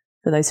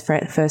those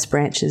first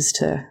branches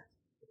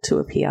to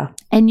appear.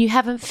 And you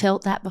haven't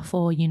felt that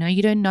before, you know,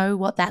 you don't know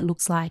what that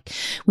looks like.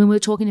 When we were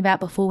talking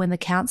about before, when the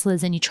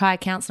counsellors, and you try a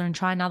counsellor and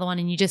try another one,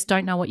 and you just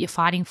don't know what you're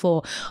fighting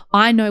for.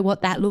 I know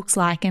what that looks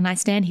like, and I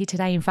stand here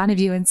today in front of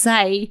you and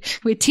say,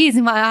 with tears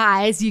in my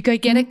eyes, you go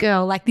get it,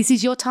 girl. Like, this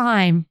is your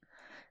time.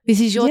 This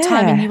is your Yeah.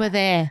 time and you were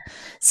there.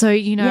 So,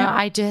 Yeah.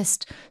 I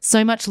just,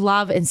 so much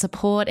love and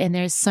support, and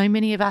there's so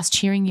many of us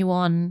cheering you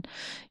on.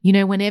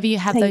 Whenever you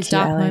have Thank those you,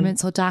 dark Ali.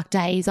 moments or dark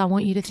days, I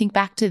want you to think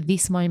back to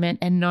this moment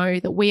and know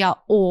that we are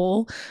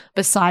all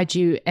beside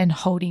you and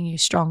holding you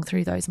strong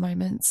through those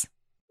moments.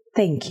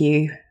 Thank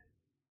you.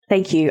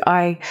 Thank you.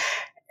 I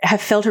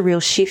have felt a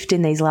real shift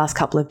in these last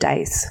couple of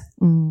days.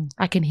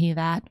 I can hear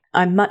that.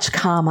 I'm much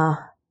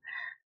calmer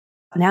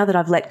now that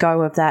I've let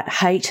go of that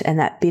hate and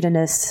that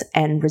bitterness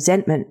and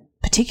resentment,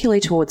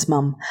 particularly towards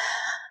Mum.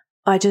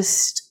 I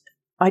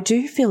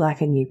do feel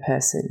like a new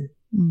person.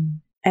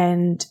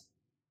 And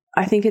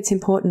I think it's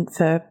important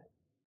for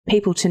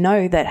people to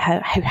know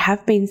that who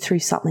have been through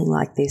something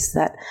like this,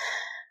 that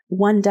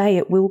one day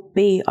it will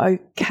be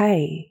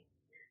okay.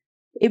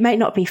 It may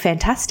not be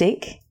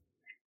fantastic.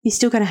 You're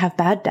still going to have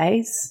bad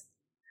days.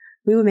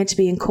 We were meant to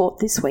be in court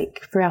this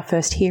week for our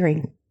first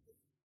hearing,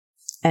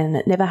 and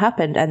it never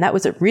happened, and that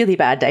was a really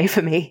bad day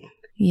for me.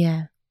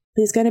 Yeah.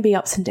 There's going to be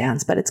ups and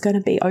downs, but it's going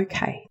to be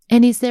okay.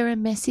 And is there a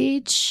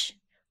message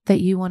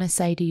that you want to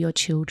say to your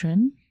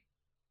children?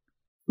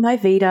 My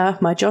Vida,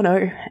 my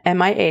Jono, and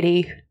my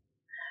Eddie,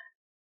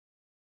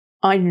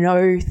 I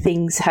know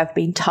things have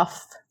been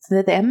tough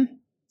for them,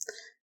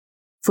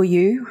 for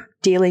you,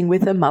 dealing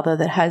with a mother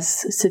that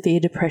has severe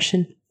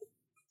depression.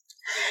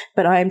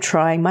 But I am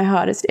trying my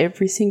hardest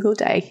every single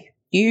day.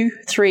 You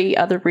three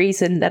are the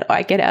reason that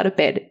I get out of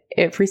bed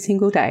every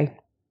single day.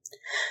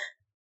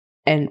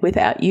 And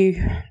without you,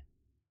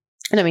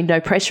 and I mean no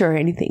pressure or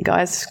anything,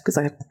 guys, because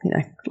I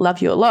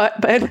love you a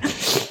lot,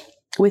 but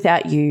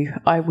without you,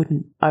 I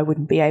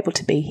wouldn't be able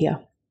to be here.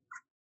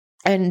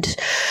 And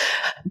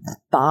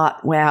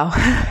Bart, wow.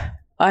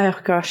 Oh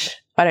gosh,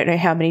 I don't know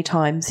how many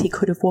times he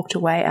could have walked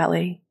away,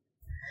 Ali.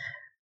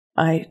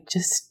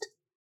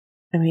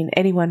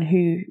 Anyone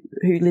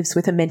who lives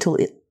with a mental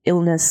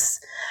illness,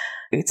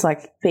 it's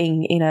like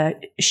being in a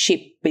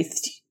ship with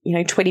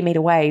 20-meter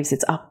waves.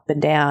 It's up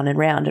and down and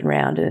round,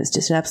 and it's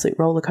just an absolute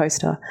roller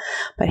coaster.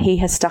 But he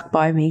has stuck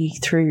by me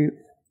through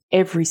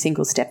every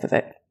single step of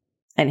it,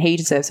 and he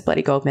deserves a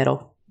bloody gold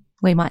medal.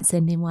 We might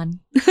send him one.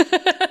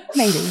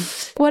 Maybe.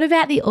 What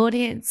about the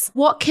audience?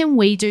 What can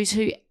we do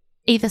to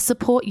either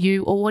support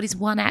you, or what is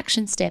one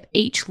action step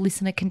each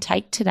listener can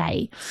take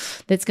today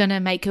that's going to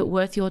make it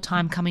worth your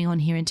time coming on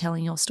here and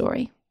telling your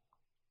story?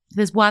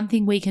 There's one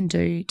thing we can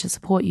do to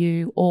support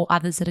you or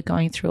others that are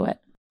going through it.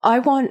 I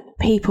want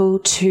people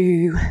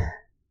to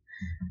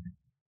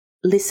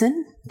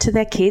listen to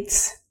their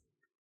kids,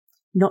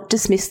 not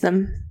dismiss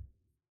them.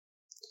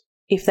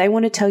 If they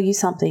want to tell you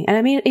something, and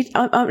I mean,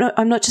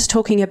 I'm not just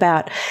talking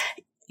about,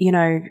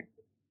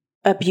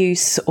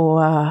 abuse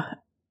or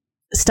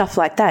stuff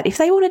like that. If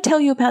they want to tell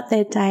you about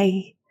their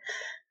day,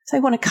 if they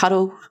want to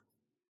cuddle,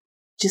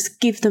 just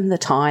give them the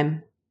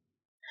time,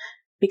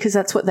 because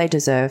that's what they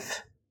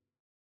deserve.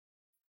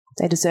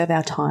 They deserve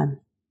our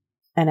time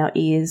and our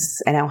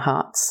ears and our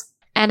hearts.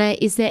 Anna,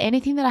 is there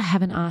anything that I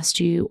haven't asked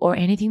you or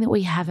anything that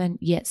we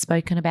haven't yet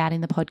spoken about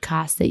in the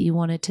podcast that you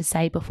wanted to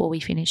say before we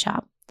finish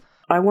up?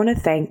 I want to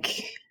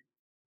thank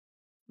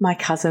my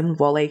cousin,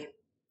 Wally.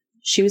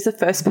 She was the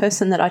first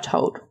person that I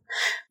told.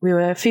 We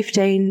were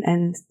 15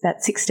 and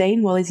that's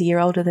 16. Wally's a year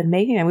older than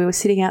me, and we were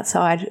sitting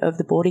outside of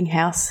the boarding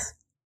house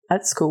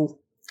at school.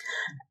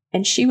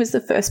 And she was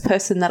the first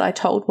person that I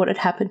told what had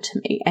happened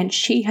to me, and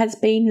she has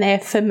been there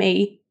for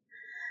me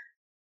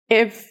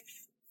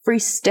every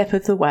step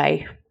of the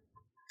way.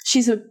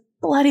 She's a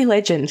bloody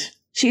legend.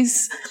 She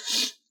is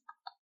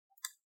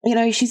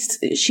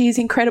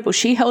incredible.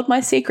 She held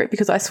my secret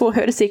because I swore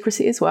her to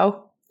secrecy as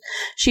well.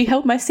 She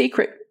held my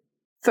secret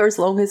for as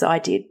long as I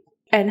did,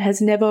 and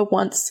has never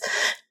once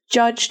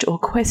judged or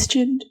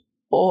questioned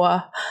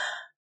or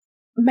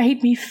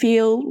made me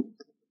feel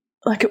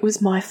like it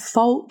was my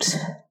fault.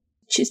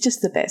 She's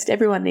just the best.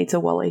 Everyone needs a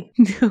Wally.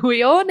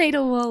 We all need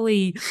a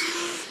Wally.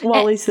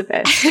 Wally's the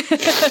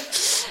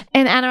best.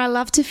 And Anna, I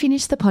love to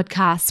finish the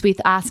podcast with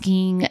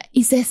asking,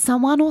 is there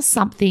someone or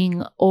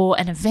something or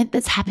an event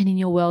that's happened in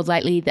your world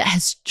lately that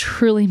has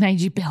truly made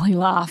you belly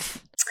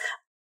laugh?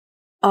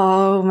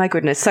 Oh my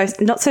goodness. So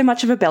not so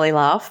much of a belly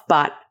laugh,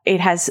 but it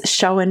has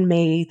shown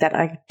me that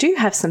I do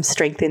have some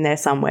strength in there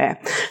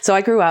somewhere. So I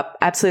grew up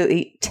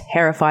absolutely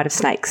terrified of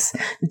snakes,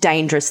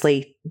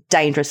 dangerously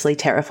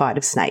terrified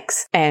of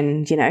snakes.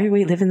 And,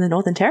 we live in the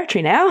Northern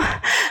Territory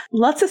now,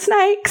 lots of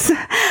snakes.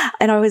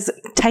 And I was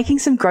taking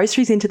some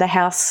groceries into the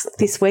house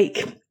this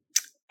week,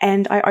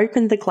 and I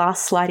opened the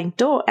glass sliding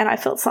door and I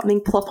felt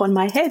something plop on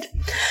my head.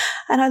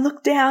 And I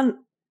looked down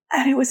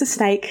and it was a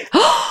snake.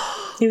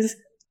 It was...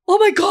 Oh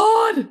my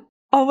God.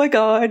 Oh my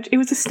God. It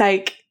was a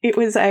snake. It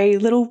was a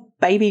little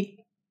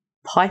baby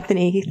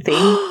python-y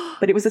thing,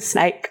 but it was a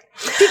snake.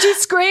 Did you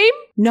scream?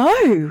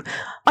 No.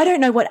 I don't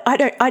know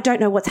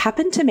what's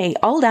happened to me.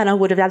 Old Anna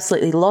would have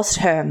absolutely lost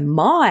her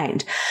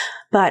mind.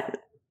 But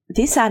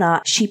this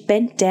Anna, she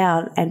bent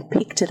down and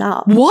picked it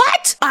up.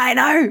 What? I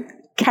know.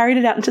 Carried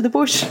it out into the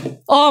bush.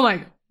 Oh my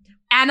God.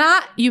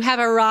 Anna, you have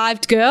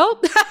arrived, girl.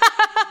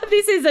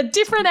 This is a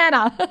different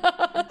Anna.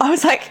 I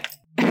was like,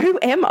 Who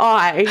am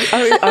I?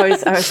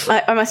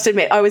 I must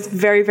admit, I was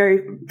very,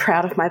 very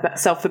proud of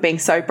myself for being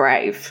so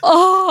brave.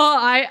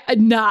 Oh,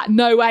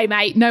 no way,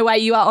 mate. No way.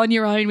 You are on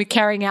your own with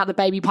carrying out the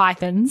baby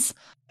pythons.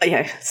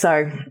 Yeah.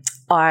 So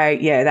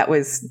that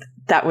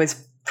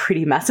was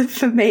pretty massive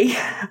for me,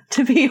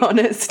 to be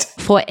honest.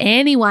 For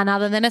anyone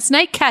other than a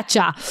snake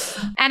catcher.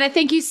 Anna,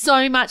 thank you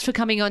so much for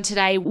coming on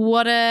today.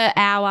 What an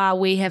hour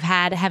we have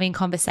had having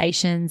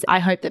conversations. I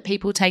hope that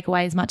people take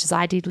away as much as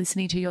I did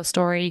listening to your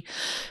story.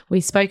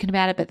 We've spoken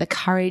about it, but the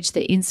courage,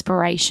 the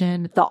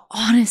inspiration, the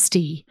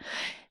honesty.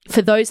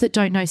 For those that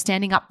don't know,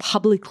 standing up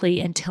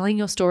publicly and telling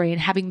your story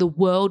and having the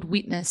world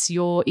witness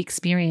your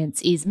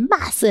experience is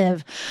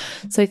massive.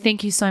 So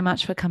thank you so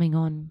much for coming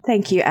on.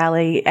 Thank you,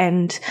 Ali.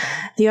 And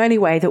the only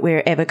way that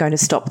we're ever going to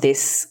stop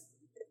this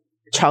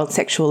child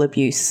sexual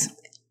abuse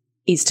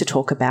is to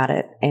talk about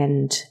it.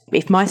 And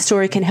if my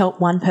story can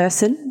help one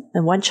person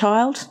and one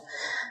child,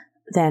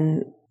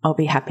 then I'll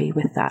be happy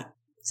with that.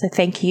 So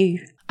thank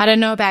you. I don't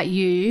know about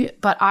you,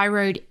 but I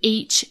rode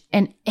each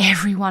and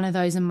every one of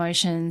those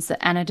emotions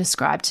that Anna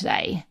described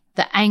today.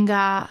 The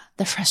anger,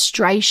 the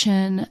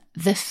frustration,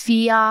 the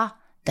fear,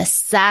 the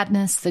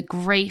sadness, the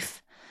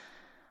grief.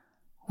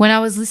 When I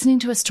was listening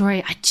to a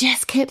story, I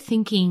just kept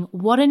thinking,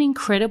 what an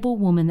incredible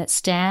woman that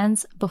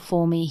stands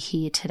before me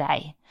here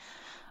today.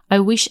 I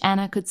wish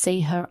Anna could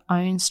see her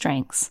own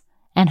strengths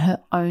and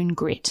her own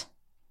grit.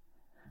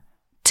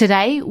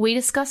 Today, we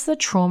discuss the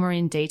trauma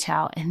in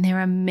detail, and there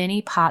are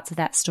many parts of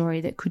that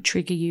story that could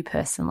trigger you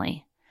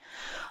personally.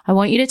 I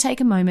want you to take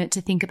a moment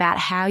to think about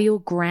how you'll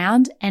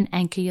ground and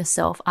anchor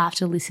yourself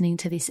after listening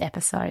to this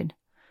episode.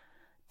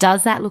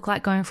 Does that look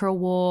like going for a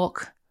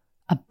walk,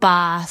 a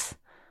bath,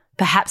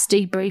 perhaps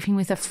debriefing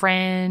with a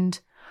friend?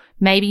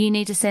 Maybe you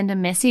need to send a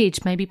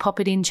message, maybe pop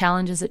it in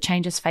Challenges That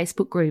Changes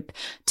Facebook group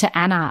to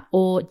Anna,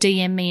 or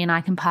DM me and I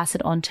can pass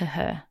it on to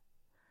her.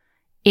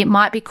 It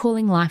might be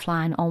calling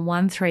Lifeline on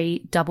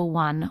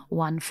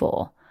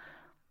 131114.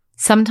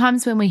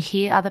 Sometimes when we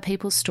hear other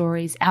people's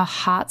stories, our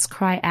hearts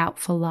cry out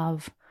for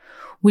love.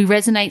 We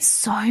resonate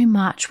so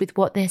much with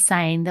what they're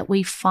saying that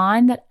we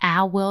find that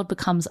our world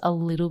becomes a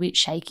little bit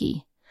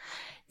shaky.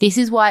 This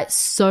is why it's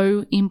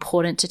so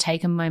important to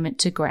take a moment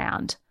to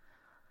ground.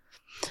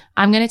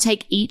 I'm going to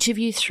take each of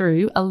you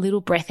through a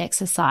little breath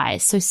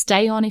exercise, so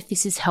stay on if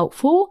this is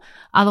helpful.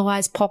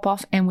 Otherwise, pop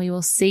off and we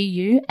will see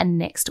you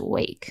next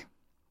week.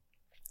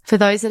 For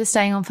those that are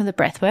staying on for the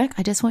breath work,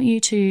 I just want you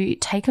to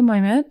take a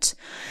moment,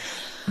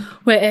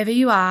 wherever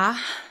you are,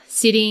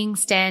 sitting,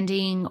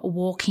 standing,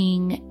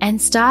 walking,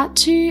 and start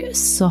to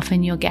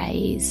soften your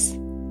gaze.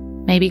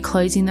 Maybe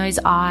closing those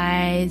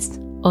eyes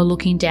or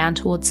looking down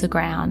towards the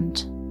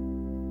ground.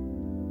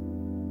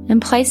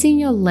 And placing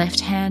your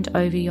left hand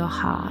over your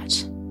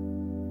heart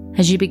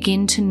as you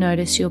begin to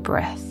notice your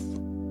breath.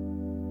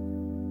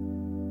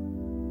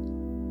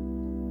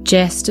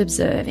 Just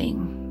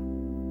observing.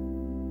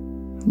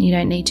 You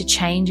don't need to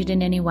change it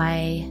in any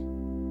way.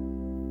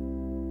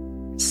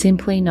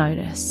 Simply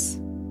notice.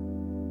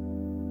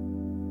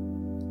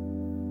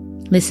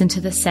 Listen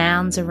to the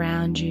sounds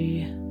around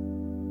you.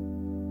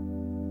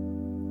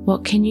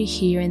 What can you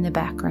hear in the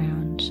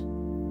background?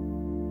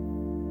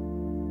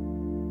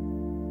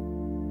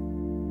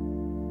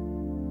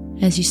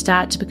 As you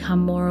start to become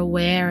more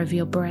aware of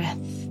your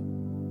breath,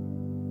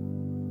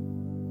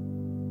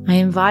 I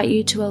invite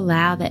you to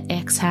allow the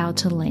exhale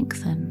to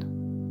lengthen.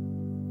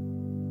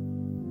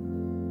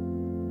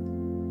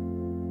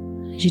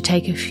 As you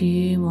take a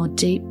few more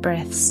deep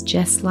breaths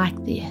just like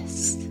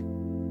this,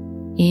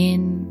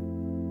 in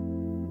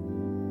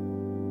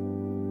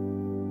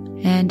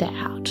and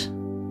out.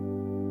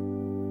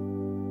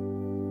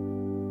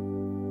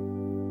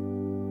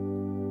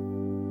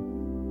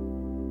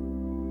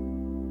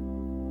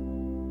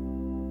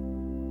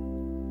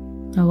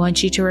 I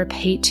want you to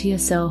repeat to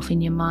yourself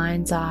in your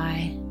mind's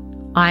eye,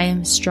 I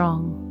am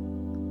strong.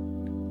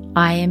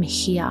 I am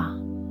here.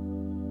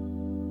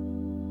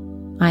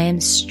 I am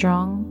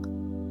strong.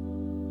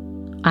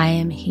 I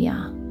am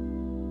here.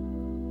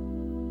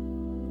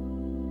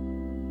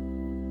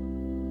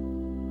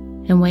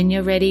 And when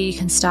you're ready, you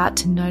can start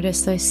to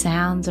notice those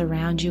sounds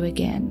around you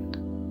again.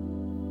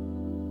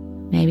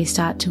 Maybe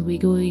start to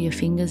wiggle your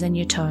fingers and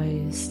your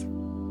toes.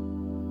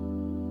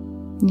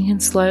 You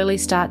can slowly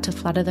start to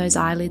flutter those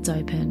eyelids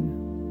open.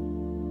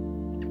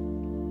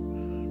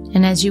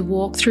 And as you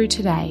walk through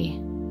today,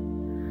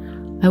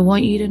 I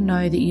want you to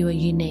know that you are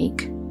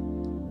unique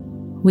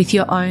with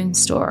your own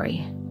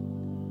story,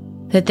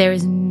 that there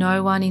is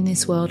no one in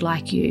this world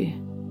like you,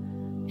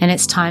 and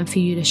it's time for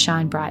you to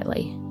shine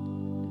brightly.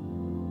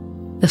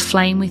 The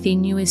flame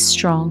within you is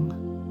strong,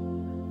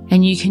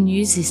 and you can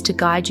use this to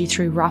guide you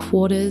through rough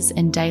waters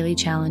and daily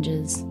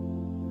challenges.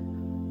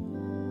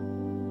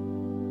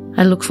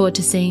 I look forward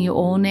to seeing you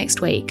all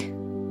next week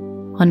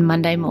on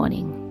Monday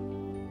morning.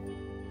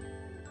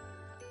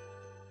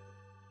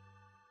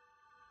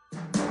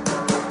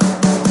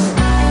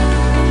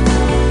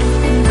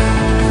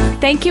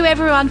 Thank you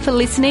everyone for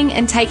listening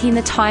and taking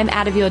the time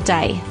out of your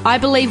day. I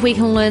believe we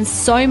can learn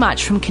so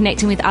much from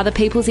connecting with other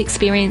people's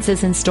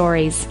experiences and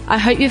stories. I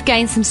hope you've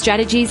gained some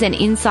strategies and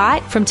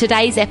insight from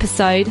today's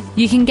episode.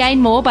 You can gain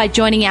more by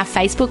joining our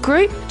Facebook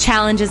group,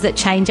 Challenges That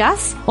Change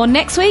Us, or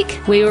next week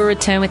we will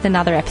return with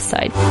another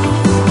episode.